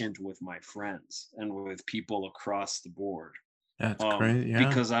patient with my friends and with people across the board. That's great. Yeah.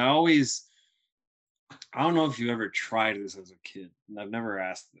 Because I don't know if you ever tried this as a kid, and I've never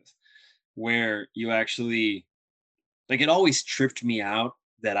asked this, where you actually, like, it always tripped me out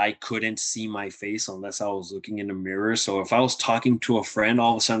that I couldn't see my face unless I was looking in a mirror. So if I was talking to a friend,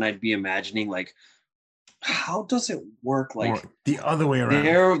 all of a sudden I'd be imagining like, how does it work? Like, or the other way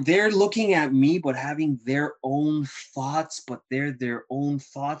around. They're looking at me, but having their own thoughts, but they're their own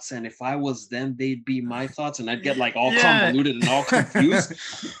thoughts. And if I was them, they'd be my thoughts, and I'd get like all convoluted and all confused.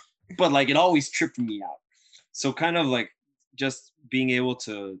 But like, it always tripped me out. So kind of like just being able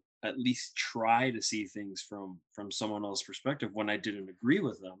to at least try to see things from someone else's perspective when I didn't agree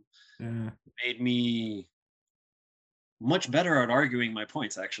with them made me much better at arguing my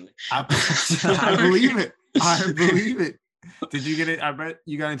points, actually. I believe it. I believe it. Did you get it? I bet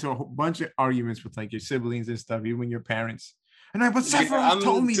you got into a whole bunch of arguments with like your siblings and stuff, even your parents. And but Sephiroth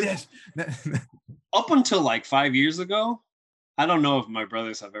told me this. Up until like 5 years ago, I don't know if my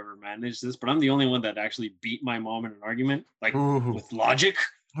brothers have ever managed this, but I'm the only one that actually beat my mom in an argument, like with logic.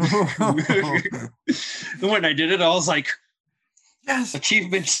 And when I did it, I was like, yes,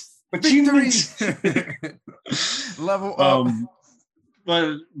 achievements. Level up.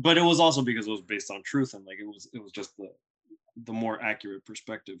 But it was also because it was based on truth, and like it was just the more accurate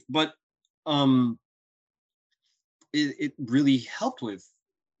perspective. But it really helped with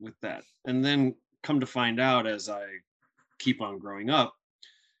that. And then come to find out, as I keep on growing up,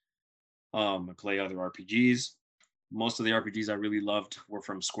 I play other RPGs. Most of the RPGs I really loved were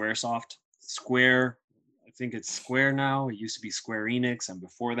from Squaresoft. Square, I think it's Square now. It used to be Square Enix, and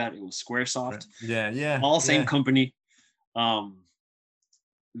before that, it was Squaresoft. Yeah. All same company. I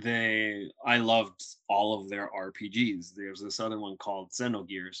loved all of their RPGs. There's this other one called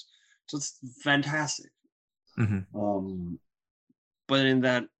Xenogears. So it's fantastic. Mm-hmm. But in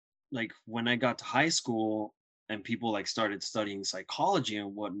that, like when I got to high school and people like started studying psychology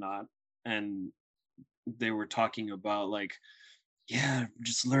and whatnot, and they were talking about like, yeah,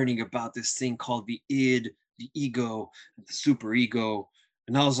 just learning about this thing called the id, the ego, and the super ego.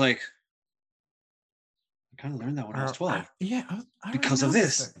 And I was like, I kind of learned that when I was 12. Because of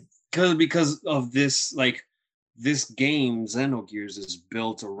this. Because of this, like this game, Xenogears, is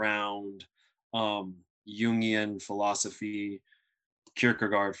built around Jungian philosophy,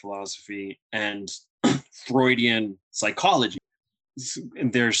 Kierkegaard philosophy, and Freudian psychology.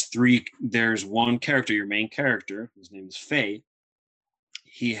 And there's one character, your main character, whose name is Faye.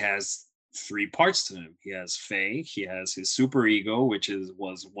 He has three parts to him. He has Faye, he has his super ego, which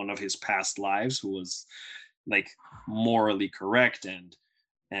was one of his past lives, who was like morally correct and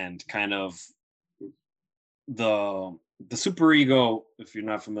kind of the super ego, if you're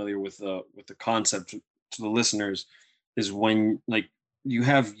not familiar with the concept, to the listeners, is when like you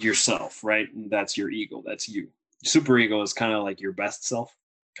have yourself, right? And that's your ego, that's you. Super ego is kind of like your best self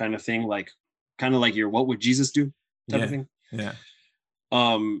kind of thing, like kind of like your what would Jesus do type of thing. Yeah.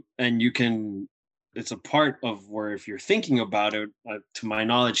 And you can, it's a part of where, if you're thinking about it, to my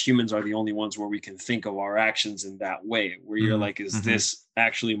knowledge, humans are the only ones where we can think of our actions in that way, where you're like, is this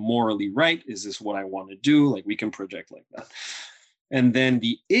actually morally right? Is this what I want to do? Like, we can project like that. And then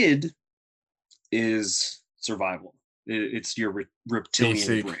the id is survival. It's your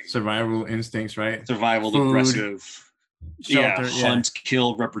reptilian brain. Survival instincts, right? Survival, Food, aggressive, shelter, hunt,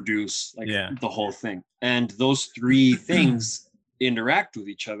 kill, reproduce, like the whole thing. And those three things interact with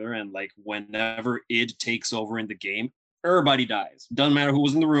each other, and like whenever id takes over in the game, everybody dies. Doesn't matter who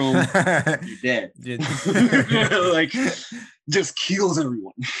was in the room, you're dead. Like, just kills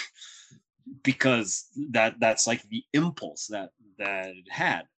everyone. Because that's like the impulse that it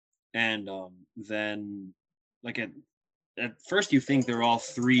had. And then like at first you think they're all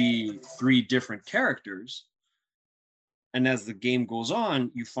three different characters, and as the game goes on,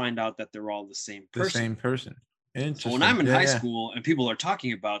 you find out that they're all the same person. So when I'm in high school and people are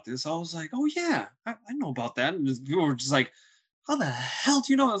talking about this, I was like, oh yeah, I know about that. And people were just like, how the hell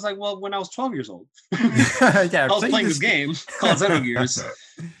do you know? I was like, well, when I was 12 years old, I was playing this game called Xenogears,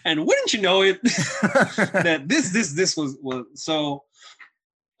 and wouldn't you know it, that this was so.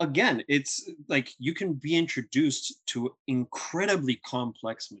 Again, it's like you can be introduced to incredibly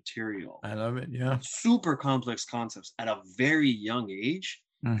complex material. I love it. Yeah. Super complex concepts at a very young age,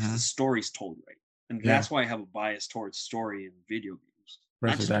 because the story's told right. And that's why I have a bias towards story in video games.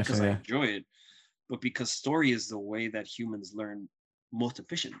 Not just because I enjoy it, but because story is the way that humans learn most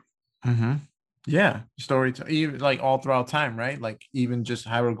efficiently. Yeah. Story, even like all throughout time, right? Like even just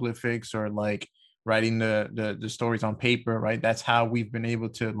hieroglyphics, or like writing the stories on paper, right? That's how we've been able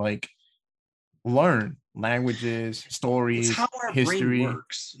to like learn languages, stories, it's how our history brain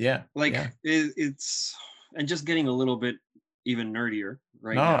works. It's, and just getting a little bit even nerdier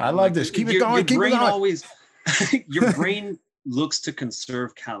right now. I love this. Keep it going. Your brain always your brain looks to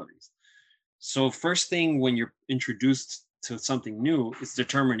conserve calories. So first thing when you're introduced to something new, it's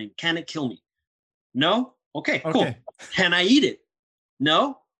determining, can it kill me? No? Okay, cool. Can I eat it?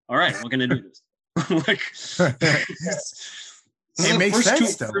 No? All right, we're gonna do this. Like, it makes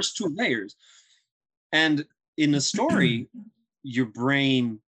sense. First two layers. And in a story, your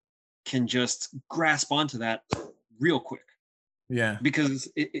brain can just grasp onto that real quick. Yeah. Because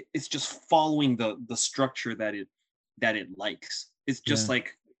it's just following the structure that it likes. It's just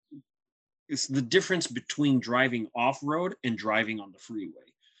like, it's the difference between driving off-road and driving on the freeway.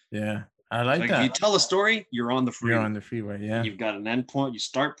 Yeah. I like that. You tell a story, you're on the freeway. You're on the freeway, yeah. You've got an end point, you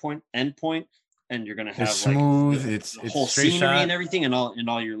start point, end point, and you're gonna have it's smooth, like it's whole scenery shot. And everything, and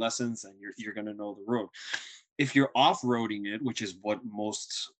all your lessons, and you're gonna know the road. If you're off-roading it, which is what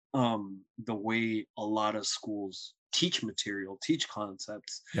most the way a lot of schools teach material, teach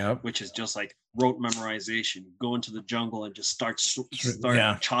concepts, which is just like rote memorization, go into the jungle and just start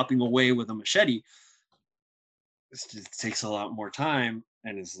chopping away with a machete. It takes a lot more time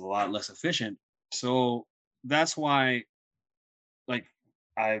and is a lot less efficient. So that's why, like,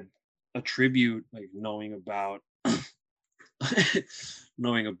 I attribute like knowing about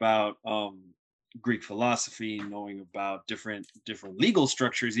Greek philosophy, knowing about different legal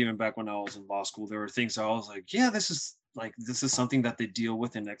structures. Even back when I was in law school, there were things I was like, yeah, this is something that they deal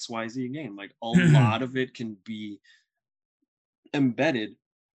with in XYZ game. Like a lot of it can be embedded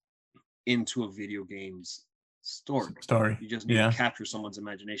into a video game's story. You just need to capture someone's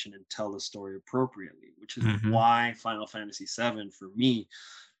imagination and tell the story appropriately, which is why Final Fantasy VII for me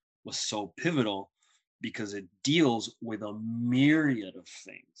was so pivotal, because it deals with a myriad of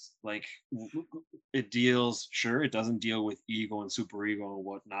things. Like it doesn't deal with ego and superego and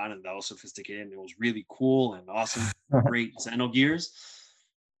whatnot, and that was sophisticated and it was really cool and awesome, great Xenogears.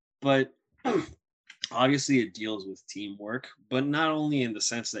 But obviously it deals with teamwork, but not only in the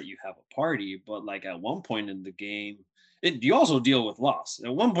sense that you have a party, but like at one point in the game, you also deal with loss.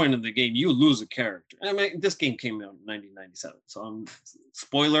 At one point in the game, you lose a character. I mean, this game came out in 1997, so I'm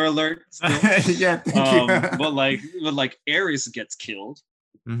spoiler alert. But like Ares gets killed,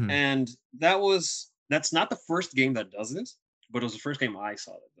 and that's not the first game that does this. but it was the first game I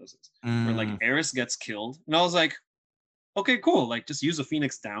saw that does this. Where like Mm. Eris gets killed, and I was like, okay, cool. Like just use a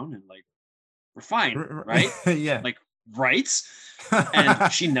Phoenix down, and like we're fine, right? Yeah. Like right,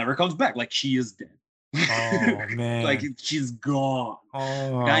 and she never comes back. Like she is dead. Oh man. Like she's gone.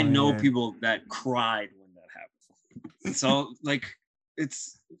 Oh Like, I know man. people that cried when that happened. So like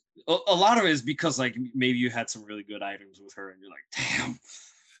it's a lot of it is because like maybe you had some really good items with her and you're like, damn.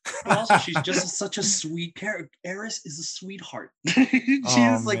 But also she's just such a sweet character. Eris is a sweetheart. She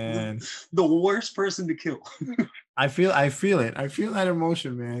Oh is like man. the worst person to kill. I feel it. I feel that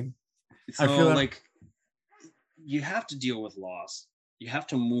emotion, man. I So feel that. like you have to deal with loss. You have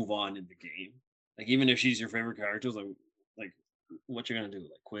to move on in the game. Like even if she's your favorite character, like what you're gonna do?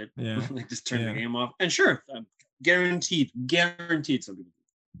 Like quit? Yeah. Like just turn Yeah. the game off? And sure, I'm guaranteed some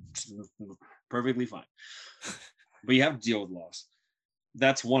people perfectly fine. But you have to deal with loss.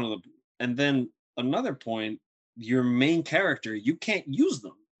 That's one of the. And then another point, your main character, you can't use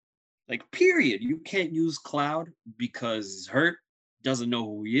them. Like period. You can't use Cloud because he's hurt, doesn't know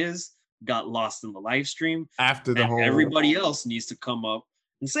who he is, got lost in the live stream, After the and whole. everybody else needs to come up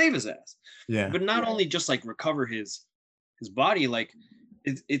and save his ass. Yeah. But not only just like recover his body, like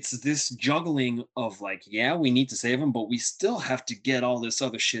it's this juggling of like, yeah, we need to save him, but we still have to get all this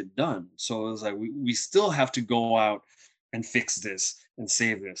other shit done. So it was like we still have to go out and fix this and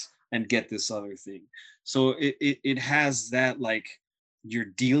save this and get this other thing. So it has that like you're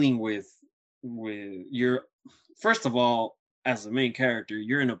dealing with your first of all, as the main character,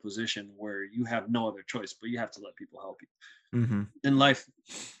 you're in a position where you have no other choice, but you have to let people help you. Mm-hmm. In life,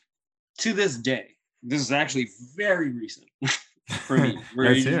 to this day, this is actually very recent for me.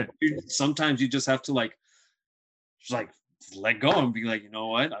 Where sometimes you just have to like let go and be like, you know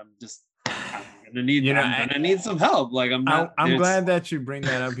what, I'm gonna need some help. Like I'm glad that you bring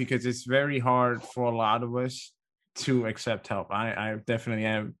that up because it's very hard for a lot of us to accept help. I definitely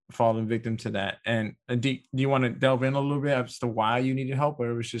have fallen victim to that. And do you want to delve in a little bit as to why you needed help,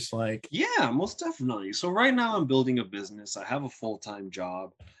 or it was just like? Yeah, most definitely. So right now I'm building a business. I have a full-time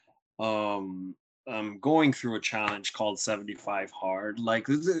job. I'm going through a challenge called 75 Hard. Like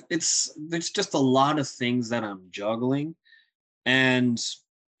there's just a lot of things that I'm juggling, and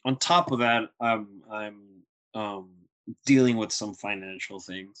on top of that, I'm dealing with some financial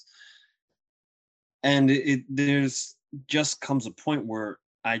things. And there's just comes a point where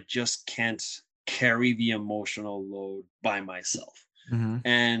I just can't carry the emotional load by myself. Mm-hmm.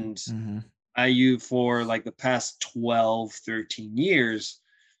 And mm-hmm. For like the past 12, 13 years,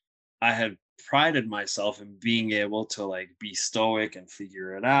 I had prided myself in being able to like be stoic and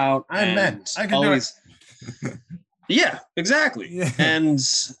figure it out. I can always do it. Yeah, exactly. Yeah.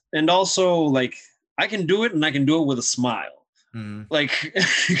 And also like I can do it and I can do it with a smile. Like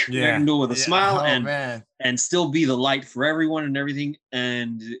yeah. I can do it with a smile and still be the light for everyone and everything.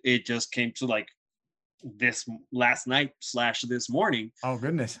 And it just came to like this last night / this morning. Oh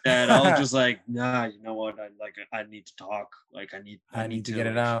goodness. That I was just like, nah, you know what? I need to talk. Like I need to get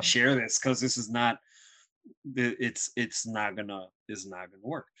it out. Share this because this is not. It's not gonna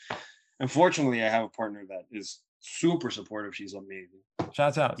work. Unfortunately, I have a partner that is super supportive. She's amazing.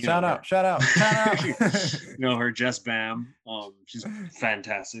 Shout out. You know her, Jess Bam. She's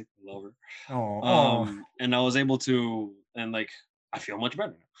fantastic. I love her. And I was able to, and like I feel much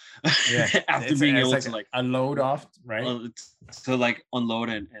better now. Yeah. After being able to like unload off, right? To like unload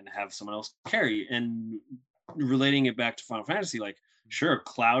and have someone else carry. And relating it back to Final Fantasy, like sure,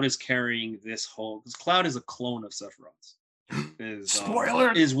 Cloud is carrying this whole because Cloud is a clone of Sephiroth.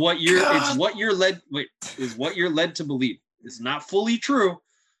 Spoiler is what you're led to believe. It's not fully true,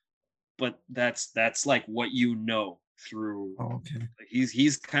 but that's like what you know through. Okay.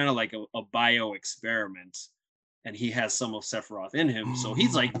 He's kind of like a bio experiment, and he has some of Sephiroth in him. So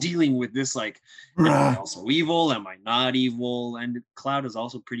he's like dealing with this like, am I also evil? Am I not evil? And Cloud is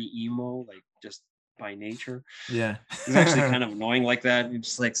also pretty emo, like just by nature. Yeah. He's actually kind of annoying like that. You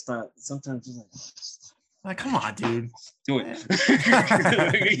just like stop sometimes just like come on, dude. Do it.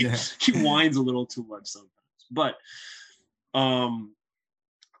 Yeah. He whines a little too much sometimes. But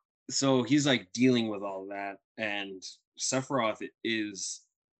so he's like dealing with all that, and Sephiroth is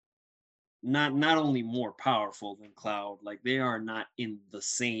not only more powerful than Cloud, like they are not in the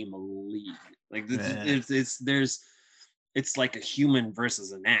same league. Like it's like a human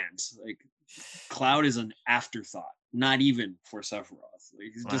versus an ant. Like Cloud is an afterthought, not even for Sephiroth.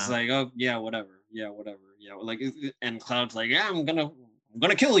 Like he's just like, oh yeah, whatever. Yeah, like, and Cloud's like, yeah, I'm gonna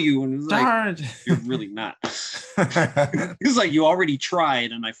kill you, and it's like, you're really not. He's like, you already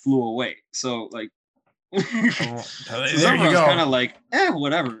tried, and I flew away. So like, so Sephiroth's kind of like,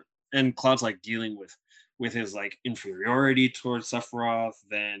 whatever. And Cloud's like dealing with with his like inferiority towards Sephiroth.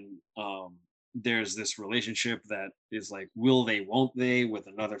 Then there's this relationship that is like will they, won't they, with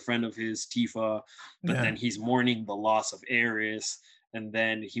another friend of his, Tifa. But Yeah. then he's mourning the loss of Aerith, and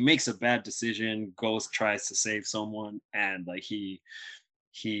then he makes a bad decision, goes tries to save someone, and like he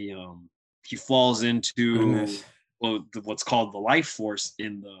falls into Goodness. what's called the life force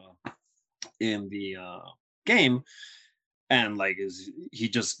in the game, and like he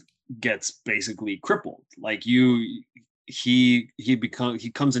just gets basically crippled. Like he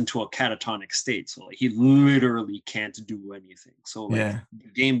comes into a catatonic state, so like he literally can't do anything. So like Yeah.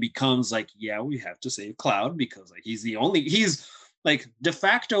 the game becomes like, yeah, we have to save Cloud because like he's like de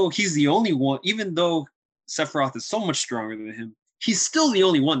facto he's the only one, even though Sephiroth is so much stronger than him, he's still the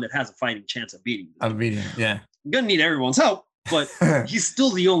only one that has a fighting chance of beating this I'm reading. Yeah. You're gonna need everyone's help, but he's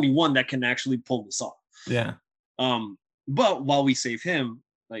still the only one that can actually pull this off. Yeah. But while we save him,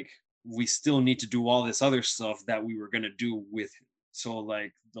 like we still need to do all this other stuff that we were gonna do with him. So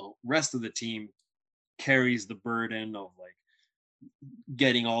like the rest of the team carries the burden of like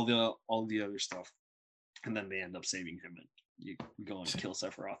getting all the other stuff, and then they end up saving him, and you go and kill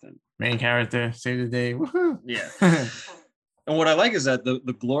Sephiroth. And Main character, save the day. Woohoo. yeah. And what I like is that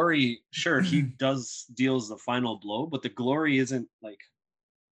the glory, sure, he deals the final blow, but the glory isn't like,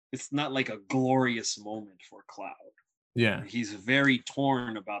 it's not like a glorious moment for Cloud. Yeah. He's very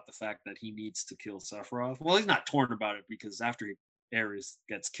torn about the fact that he needs to kill Sephiroth. Well, he's not torn about it because after Ares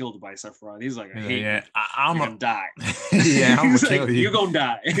gets killed by Sephiroth, he's like, I hate you. I'm gonna die. Yeah, I'm gonna kill like, you. You're gonna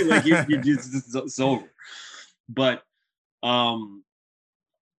die. Like it's over. But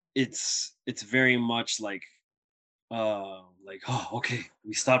it's very much like oh, okay,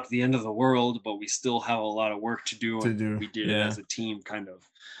 we stopped the end of the world, but we still have a lot of work to do, and we did it as a team kind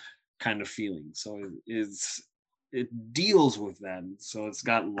of feeling. So it deals with that. So it's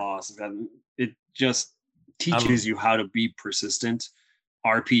got loss. It just teaches you how to be persistent.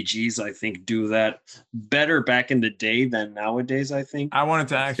 RPGs, I think, do that better back in the day than nowadays, I think. I wanted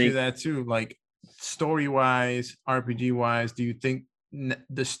to ask you that too. Like story-wise, RPG-wise, do you think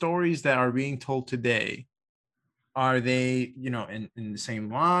the stories that are being told today, are they, in the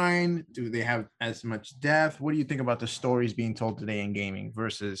same line? Do they have as much depth? What do you think about the stories being told today in gaming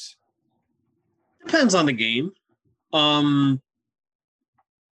versus? Depends on the game.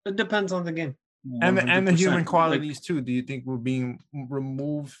 It depends on the game. 100%. And the human qualities too. Do you think we're being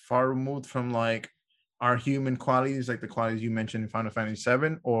far removed from like our human qualities, like the qualities you mentioned in Final Fantasy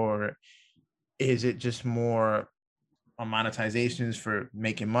VII, or is it just more on monetizations for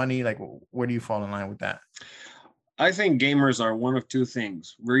making money? Like, where do you fall in line with that? I think gamers are one of two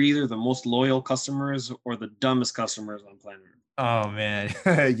things. We're either the most loyal customers or the dumbest customers on planet Earth. Oh man.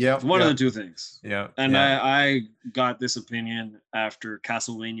 Yep. One of the two things. Yeah. And I got this opinion after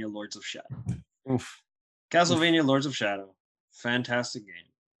Castlevania Lords of Shadow. Oof. Castlevania Lords of Shadow, fantastic game.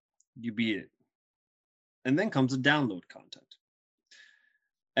 You beat it. And then comes the download content.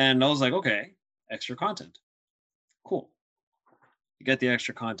 And I was like, okay, extra content. Cool. You get the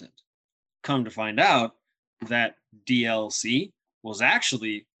extra content. Come to find out that DLC was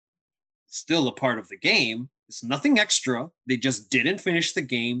actually still a part of the game. It's nothing extra. They just didn't finish the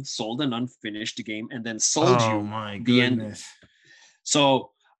game, sold an unfinished game, and then sold you my the goodness. end.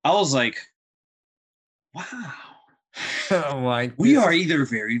 So I was like, wow. Like we are either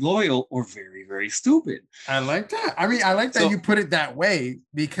very loyal or very, very stupid. I like that. I mean, I like that you put it that way,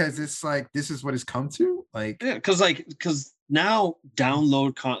 because it's like, this is what it's come to. Like, yeah, because now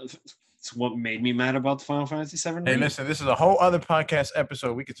download it's what made me mad about the Final Fantasy VII. Hey, listen, this is a whole other podcast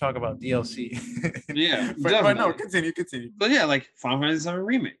episode. We could talk about DLC. Yeah, but no, continue. But yeah, like Final Fantasy VII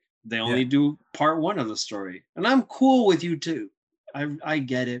Remake, they only do part one of the story, and I'm cool with you too. I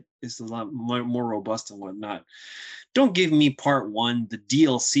get it. It's a lot more robust and whatnot. Don't give me part one, the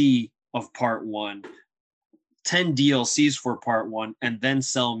DLC of part one, 10 DLCs for part one, and then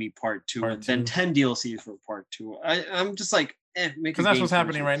sell me part two, and then 10 DLCs for part two. I'm just like, because that's what's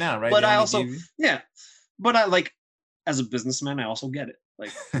happening right now, right? But I also, but I like, as a businessman, I also get it.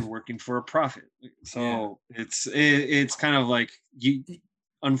 Like, you're working for a profit, so it's kind of like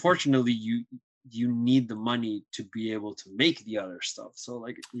unfortunately, you need the money to be able to make the other stuff. So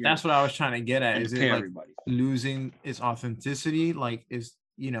like, that's what I was trying to get at. Is it like everybody losing its authenticity? Like, is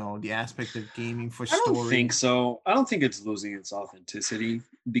the aspect of gaming for story? I don't think so. I don't think it's losing its authenticity,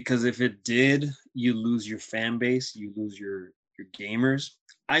 because if it did, you lose your fan base, you lose your gamers.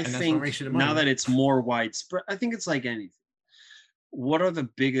 I think now that it's more widespread, I think it's like anything. What are the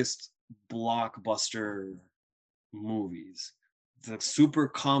biggest blockbuster movies? The super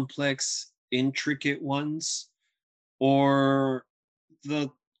complex, intricate ones, or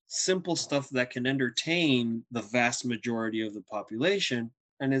the simple stuff that can entertain the vast majority of the population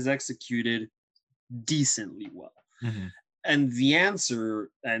and is executed decently well. Mm-hmm. And the answer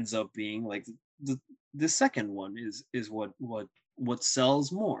ends up being like the second one is what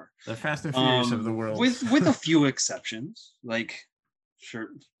sells more. The Fast and Furious of the world. With a few exceptions, like sure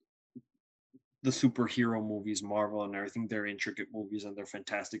the superhero movies, Marvel and everything, they're intricate movies and they're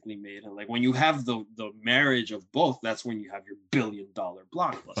fantastically made. And like when you have the marriage of both, that's when you have your $1 billion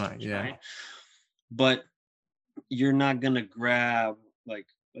blockbusters, right? But you're not gonna grab like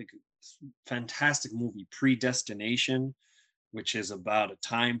a fantastic movie, Predestination, which is about a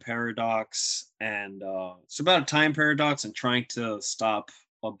time paradox, and it's about a time paradox and trying to stop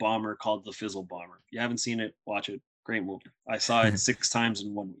a bomber called the Fizzle Bomber. If you haven't seen it, watch it. Great movie. I saw it 6 times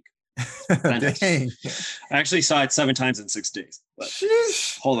in 1 week. Dang. I actually saw it 7 times in 6 days. But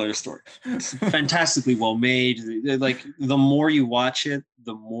whole other story. It's fantastically well made. Like the more you watch it,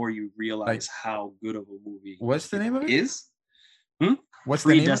 the more you realize how good of a movie. What's the name of it? Is what's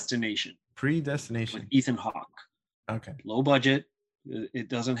Predestination? Predestination. With Ethan Hawke. Okay. Low budget. It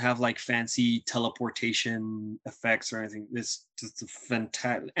doesn't have like fancy teleportation effects or anything. It's just a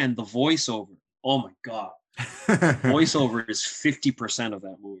fantastic, and the voiceover. Oh my god. Voiceover is 50% of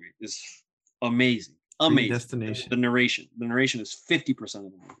that movie. Is amazing. Predestination. The narration is 50% of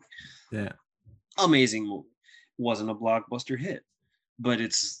the movie. Yeah. Amazing movie. Wasn't a blockbuster hit, but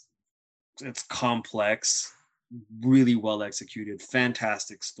it's complex, really well executed,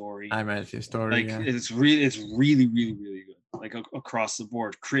 fantastic story. I imagine the story. Like it's really good. Like across the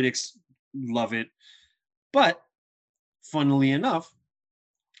board, critics love it. But funnily enough,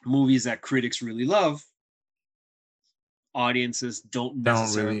 movies that critics really love, audiences don't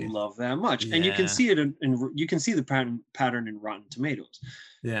necessarily love that much. Yeah. And you can see it in you can see the pattern in Rotten Tomatoes.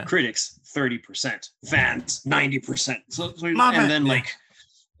 Yeah. Critics 30%, fans 90%. So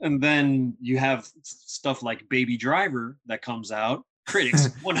and then you have stuff like Baby Driver that comes out. Critics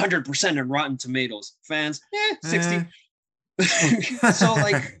 100% in Rotten Tomatoes. Fans 60. So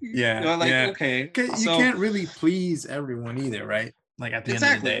like okay. You can't really please everyone either, right? Like at the end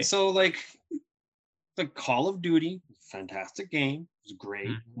of the day. So like the Call of Duty, fantastic game. It's great.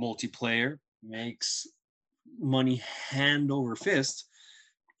 Mm-hmm. Multiplayer, makes money hand over fist.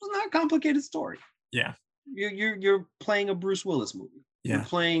 It's not a complicated story. Yeah. You're playing a Bruce Willis movie. Yeah. You're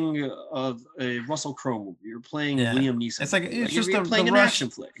playing a Russell Crowe movie. You're playing Liam Neeson. It's like you're playing an action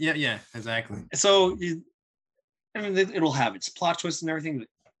flick. Yeah, exactly. So it'll have its plot twists and everything,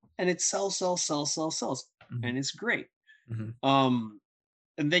 and it sells, mm-hmm. and it's great. Mm-hmm.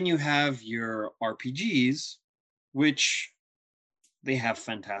 And then you have your RPGs, which they have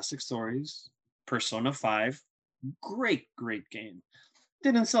fantastic stories. Persona 5, great game.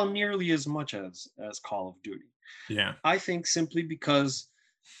 Didn't sell nearly as much as Call of Duty. Yeah. I think simply because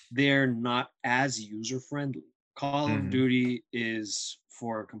they're not as user-friendly. Call of Duty is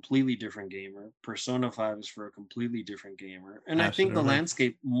for a completely different gamer. Persona 5 is for a completely different gamer. And I think the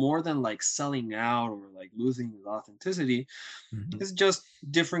landscape, more than like selling out or like losing its authenticity, is just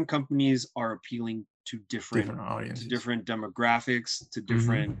different companies are appealing to different audiences, to different demographics, to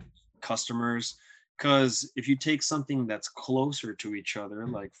different customers. Because if you take something that's closer to each other,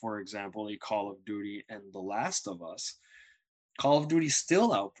 like for example, a Call of Duty and The Last of Us, Call of Duty still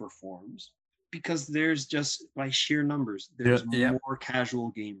outperforms because there's just, by sheer numbers, there's more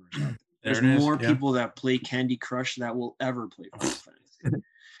casual gamers out there. There's more people that play Candy Crush that will ever play Final Fantasy.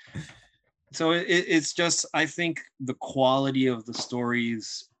 So it's just, I think the quality of the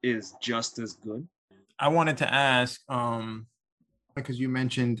stories is just as good. I wanted to ask, because you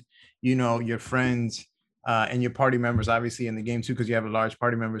mentioned, your friends and your party members, obviously in the game too, because you have a large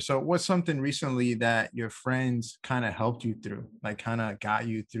party member. So what's something recently that your friends kind of helped you through, like kind of got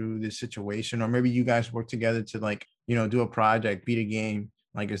you through this situation? Or maybe you guys work together to like, do a project, beat a game.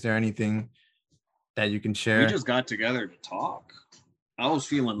 Like, is there anything that you can share? We just got together to talk. I was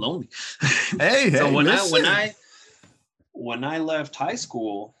feeling lonely. So when I left high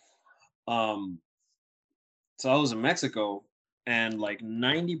school, so I was in Mexico, and like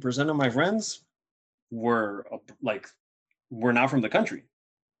 90% of my friends were not from the country.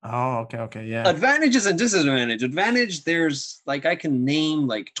 Oh, okay, yeah. Advantages and disadvantages. Advantage, there's like I can name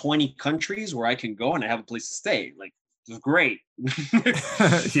like 20 countries where I can go and I have a place to stay. Like, it's great.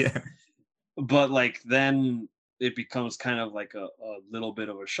 Yeah. But like then it becomes kind of like a little bit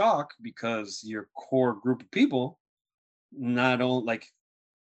of a shock because your core group of people not only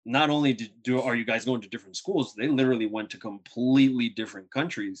are you guys going to different schools, they literally went to completely different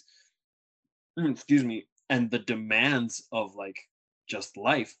countries. Excuse me. And the demands of like just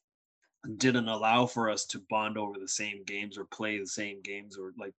life didn't allow for us to bond over the same games or play the same games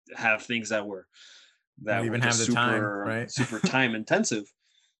or like have things Not that were even have just the time, right? super time intensive.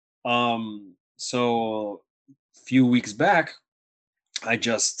 So a few weeks back, I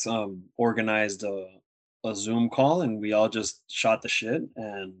just organized a Zoom call and we all just shot the shit.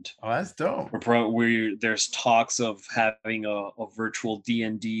 And Oh, that's dope. we there's talks of having a virtual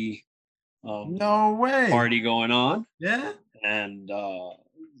D&D No way. party going on, Yeah. and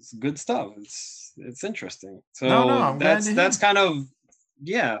it's good stuff. It's interesting. No, So I'm glad to hear. that's kind of,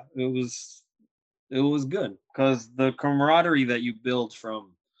 yeah, it was good because the camaraderie that you build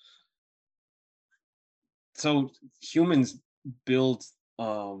from, so humans build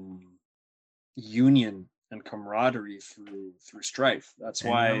union and camaraderie through strife. That's And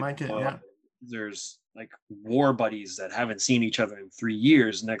even why like it, yeah. there's like war buddies that haven't seen each other in 3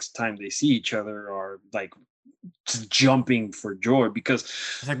 years. Next time they see each other are like just jumping for joy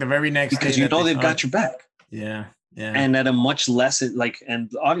It's like the very next day because you that know they they've saw it. got your back. Yeah. Yeah. And at a much less like,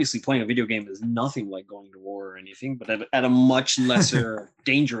 and obviously playing a video game is nothing like going to war or anything, but at a much lesser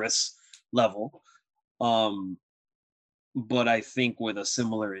dangerous level. Um, but I think with a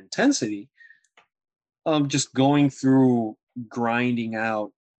similar intensity, just going through grinding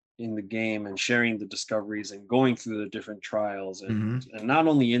out in the game and sharing the discoveries and going through the different trials and not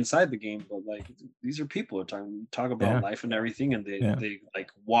only inside the game, but like these are people are talk about Yeah. life and everything, and Yeah. they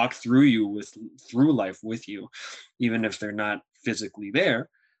like walk through through life with you, even if they're not physically there.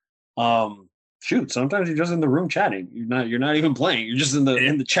 Shoot, sometimes you're just in the room chatting. You're not even playing. You're just in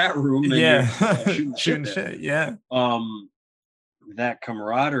the chat room and you're Yeah. shooting the shit Shooting there. shit. Yeah. That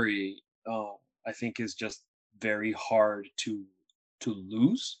camaraderie, I think, is just very hard to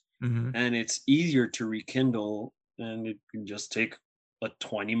lose, Mm-hmm. and it's easier to rekindle. And it can just take a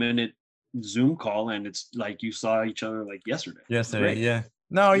 20-minute Zoom call, and it's like you saw each other like yesterday. It's Yesterday. great. Yeah.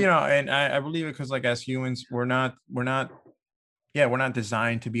 No, and I believe it because like as humans, we're not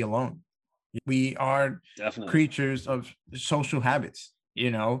designed to be alone. We are Definitely. creatures of social habits.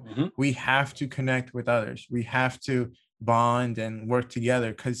 Mm-hmm. We have to connect with others. We have to bond and work together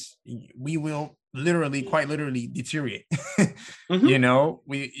because we will literally, quite literally, deteriorate.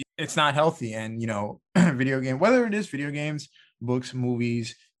 Mm-hmm. It's not healthy. And video game, whether it is video games, books,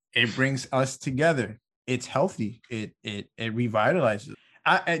 movies, it brings us together. It's healthy. It revitalizes.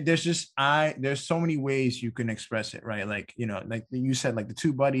 There's so many ways you can express it, right? Like like you said, like the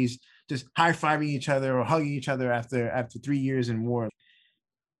two buddies just high-fiving each other or hugging each other after 3 years in war.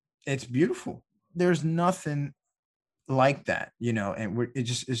 It's beautiful. There's nothing like that, and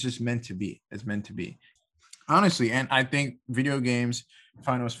it's just meant to be. It's meant to be, honestly. And I think video games,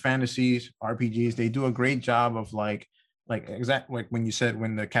 Final Fantasies, RPGs, they do a great job of like when you said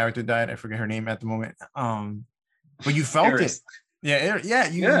when the character died, I forget her name at the moment. But you felt it. Paris. Yeah,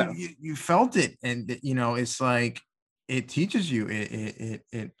 Yeah. you felt it, and it's like it teaches you,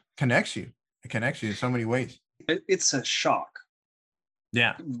 it connects you, in so many ways. It's a shock.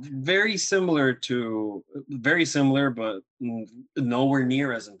 Yeah, Very similar, but nowhere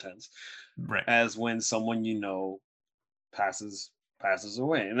near as intense right. as when someone passes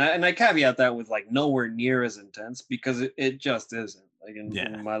away. And I caveat that with like nowhere near as intense because it just isn't. Like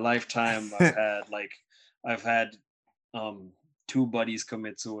in my lifetime, I've had two buddies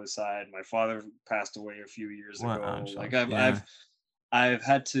commit suicide. My father passed away a few years ago. Like I've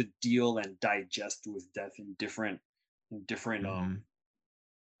had to deal and digest with death in different Mhm.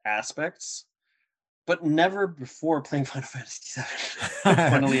 aspects, but never before playing Final Fantasy VII.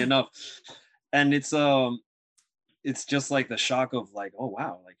 Funnily enough, and it's just like the shock of like, oh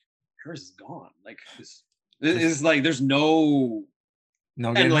wow, like hers is gone. Like it's like there's no. No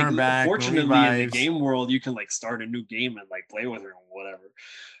And getting like her back, no fortunately in the revives. game world you can like start a new game and like play with her and whatever,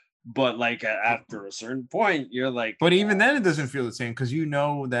 but like after a certain point you're like, But even then, it doesn't feel the same because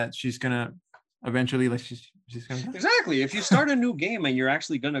that she's gonna eventually, like she's gonna die. exactly, if you start a new game and you're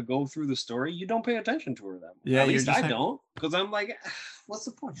actually gonna go through the story, you don't pay attention to her that much. Yeah, At least I like, don't, because I'm like, what's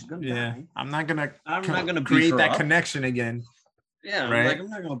the point? She's gonna die. I'm not gonna beef create her that up. connection again. Yeah, I'm right. like, I'm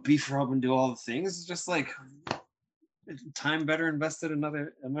not gonna beef her up and do all the things. It's just like time better invested in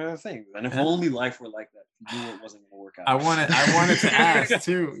other things. And if only life were like that, if you knew it wasn't gonna work out. I wanted to ask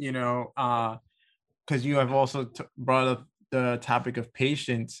too, because you have also brought up the topic of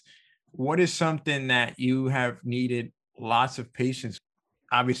patience. What is something that you have needed lots of patience?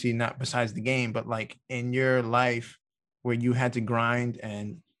 Obviously, not besides the game, but like in your life where you had to grind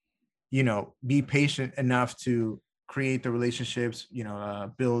and, be patient enough to create the relationships,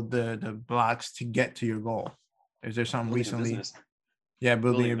 build the blocks to get to your goal. Is there something recently? Yeah,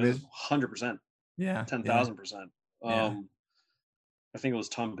 building your business. 100%. Yeah, 10,000%. I think it was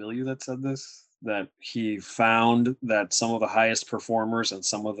Tom Bilyeu that said this, that he found that some of the highest performers and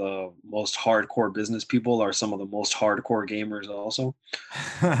some of the most hardcore business people are some of the most hardcore gamers also.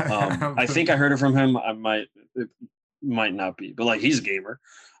 I think I heard it from him. It might not be, but like he's a gamer.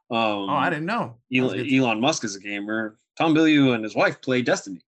 Oh, I didn't know. Elon Musk is a gamer. Tom Bilyeu and his wife play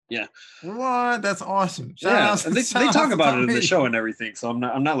Destiny. Yeah. What? That's awesome. Yeah, and they talk about it in the show and everything. So I'm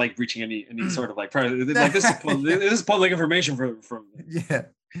not like breaching any sort of like private. Like this is public information from. Yeah.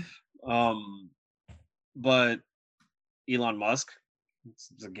 But Elon Musk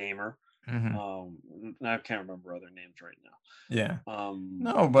is a gamer. Mm-hmm. I can't remember other names right now. Yeah.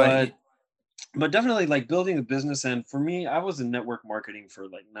 No, but definitely like building a business. And for me, I was in network marketing for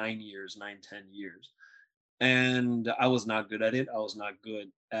like 10 years. And I was not good at it. I was not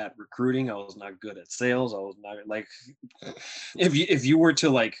good at recruiting. I was not good at sales. I was not like, if you were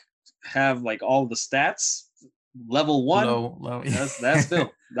to like have like all the stats, level 1, low. that's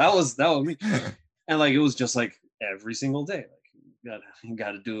Phil. That was me. And like it was just like every single day, like you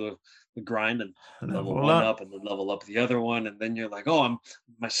got to do the grind and level 1 up and then level up the other one, and then you're like, oh,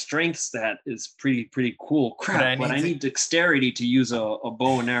 my strength stat is pretty cool. Crap, but I need dexterity to use a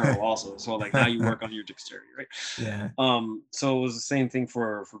bow and arrow also. So like now you work on your dexterity, right? Yeah. So it was the same thing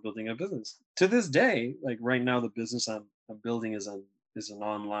for building a business. To this day, like right now, the business I'm building is an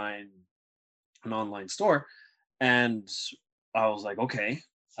online store, and I was like, okay,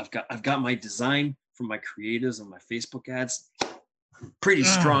 I've got my design from my creatives and my Facebook ads pretty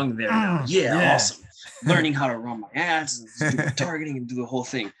strong there now. Yeah, awesome. Learning how to run my ads and do targeting and do the whole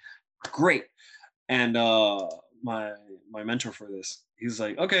thing. Great. And my mentor for this, he's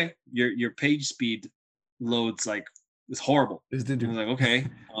like, okay, your page speed loads like is horrible. I was like, okay,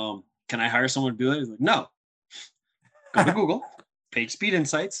 can I hire someone to do it? He's like, no. Go to Google, page speed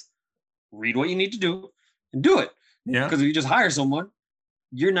insights, read what you need to do, and do it. Yeah. Because if you just hire someone,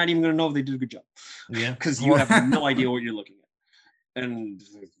 you're not even going to know if they did a good job. Yeah. Because you have no idea what you're looking at. And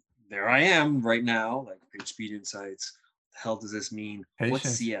there I am right now, like page speed insights. What the hell does this mean? Patience,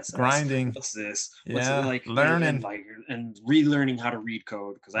 what's CSS? grinding. What's this? Yeah. What's like learning and relearning how to read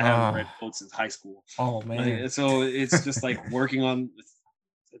code, because I haven't read code since high school. Oh man. So it's just like working on.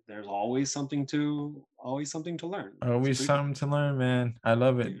 There's always something to learn. Always something to learn, man. I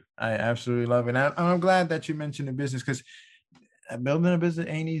love it. Yeah. I absolutely love it. And I'm glad that you mentioned the business, because building a business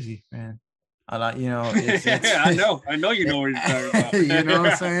ain't easy, man. I like, it's I know you know what you're talking about. You know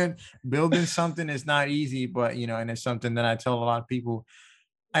what I'm saying? Building something is not easy, but and it's something that I tell a lot of people.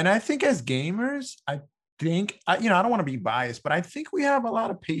 And I think as gamers, I don't want to be biased, but I think we have a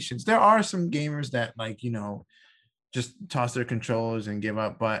lot of patience. There are some gamers that just toss their controllers and give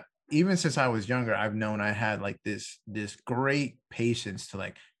up. But even since I was younger, I've known I had like this great patience to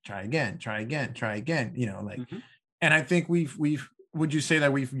like try again. Mm-hmm. And I think we've would you say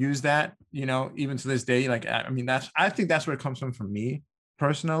that we've used that, even to this day? Like, I mean, I think that's where it comes from me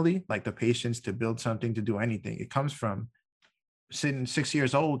personally, like the patience to build something, to do anything. It comes from sitting 6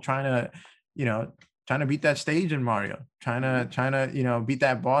 years old, trying to beat that stage in Mario, trying to, beat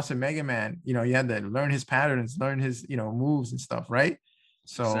that boss in Mega Man. You had to learn his patterns, learn his, moves and stuff. Right.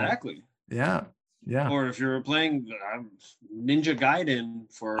 So exactly. Yeah. Yeah. Or if you're playing Ninja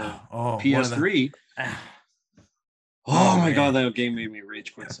Gaiden for PS3, oh my God, that game made me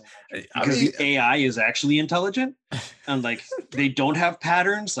rage quit so much. Because the AI is actually intelligent, and like they don't have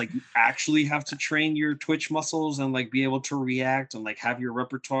patterns. Like you actually have to train your twitch muscles and like be able to react and like have your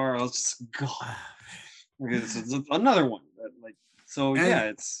repertoire. I was just, God. It's another one that like, so yeah,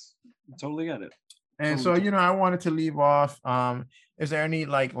 it's totally got it. And so, I wanted to leave off. Is there any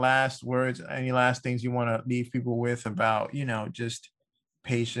like last words, any last things you want to leave people with about, just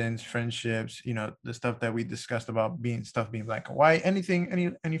patience, friendships, the stuff that we discussed about being black and white?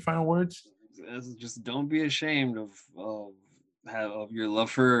 Anything, any final words? Just don't be ashamed of your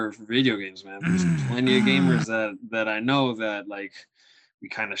love for video games, man. There's plenty of gamers that I know that like we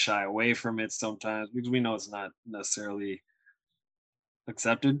kind of shy away from it sometimes because we know it's not necessarily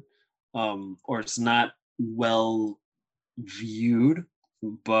accepted, or it's not well viewed.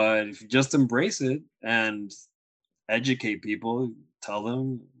 But if you just embrace it and educate people, tell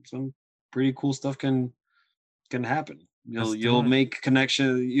them some pretty cool stuff can happen. You'll make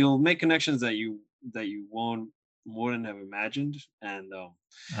connections that you wouldn't have imagined, and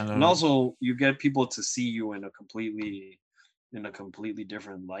also you get people to see you in a completely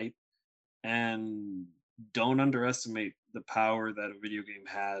different light. And don't underestimate the power that a video game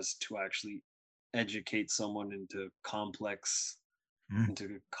has to actually educate someone into complex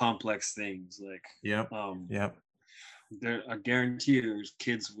things. Like I guarantee there's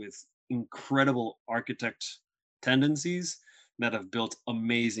kids with incredible architect tendencies that have built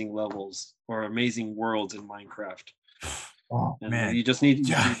amazing levels or amazing worlds in Minecraft. Oh And man, you just need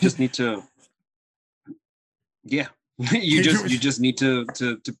to you just need to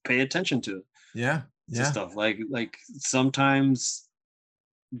pay attention to stuff like sometimes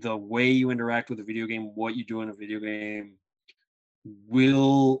the way you interact with a video game, what you do in a video game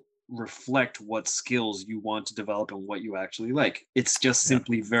will reflect what skills you want to develop and what you actually like. It's just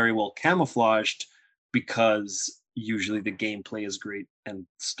simply very well camouflaged because usually the gameplay is great and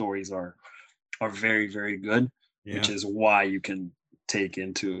stories are very, very good, which is why you can take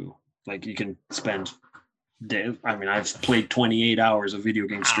into, like, you can spend days. I mean, I've played 28 hours of video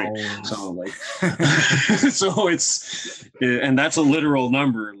games straight. So like, so it's, and that's a literal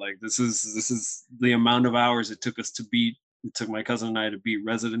number. Like this is the amount of hours it took us to beat. It took my cousin and I to beat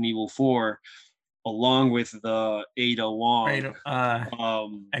Resident Evil 4, along with the Ada Wong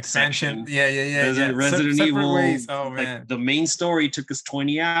expansion. Section. Yeah. Resident Evil. Ways. Oh man. Like, the main story took us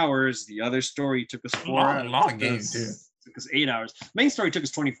 20 hours. The other story took us 4 hours. Long game too. Took us 8 hours. Main story took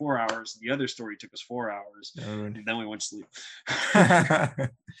us 24 hours. The other story took us 4 hours. And then we went to sleep.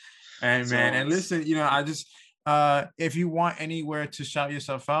 And man, and listen, you know, I just if you want anywhere to shout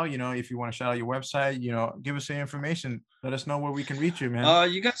yourself out, you know, if you want to shout out your website, you know, give us the information. Let us know where we can reach you,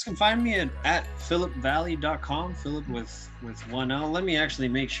 man. You guys can find me at philipvalley.com, Philip with one L. Let me actually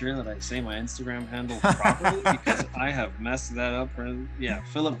make sure that I say my Instagram handle properly because I have messed that up. Yeah,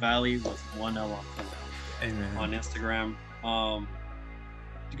 Philip Valley with one L on Instagram.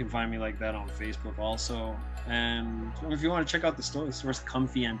 You can find me like that on Facebook also. And if you want to check out the store is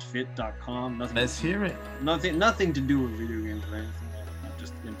comfyandfit.com. Let's hear it. Nothing to do with video games or anything. I'm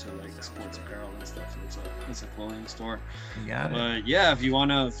just into like sports apparel and stuff. So it's a clothing store. You got it. But yeah, if you want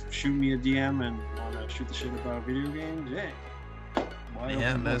to shoot me a DM and want to shoot the shit about video games,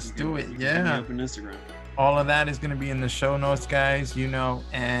 let's do it. Yeah. Open Instagram. All of that is going to be in the show notes, guys, you know,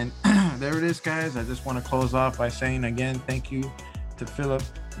 and there it is, guys. I just want to close off by saying again, thank you to Philip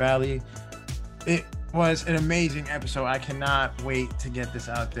Valley. It was an amazing episode. I cannot wait to get this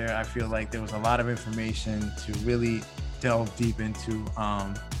out there. I feel like there was a lot of information to really delve deep into.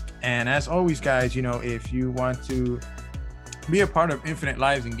 And as always, guys, you know, if you want to be a part of Infinite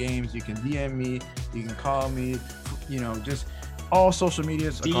Lives and Games, you can DM me, you can call me, you know, just all social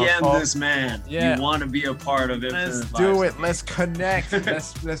medias. DM this man. Yeah. You want to be a part of it. Let's do it. Let's connect.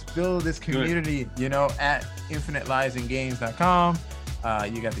 let's build this community, you know, at infinitelivesandgames.com.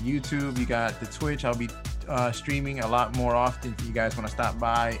 You got the YouTube, you got the Twitch. I'll be streaming a lot more often if you guys want to stop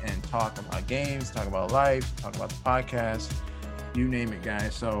by and talk about games, talk about life, talk about the podcast, you name it,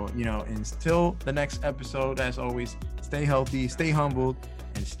 guys. So, you know, until the next episode, as always, stay healthy, stay humbled,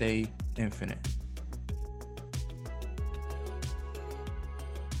 and stay infinite.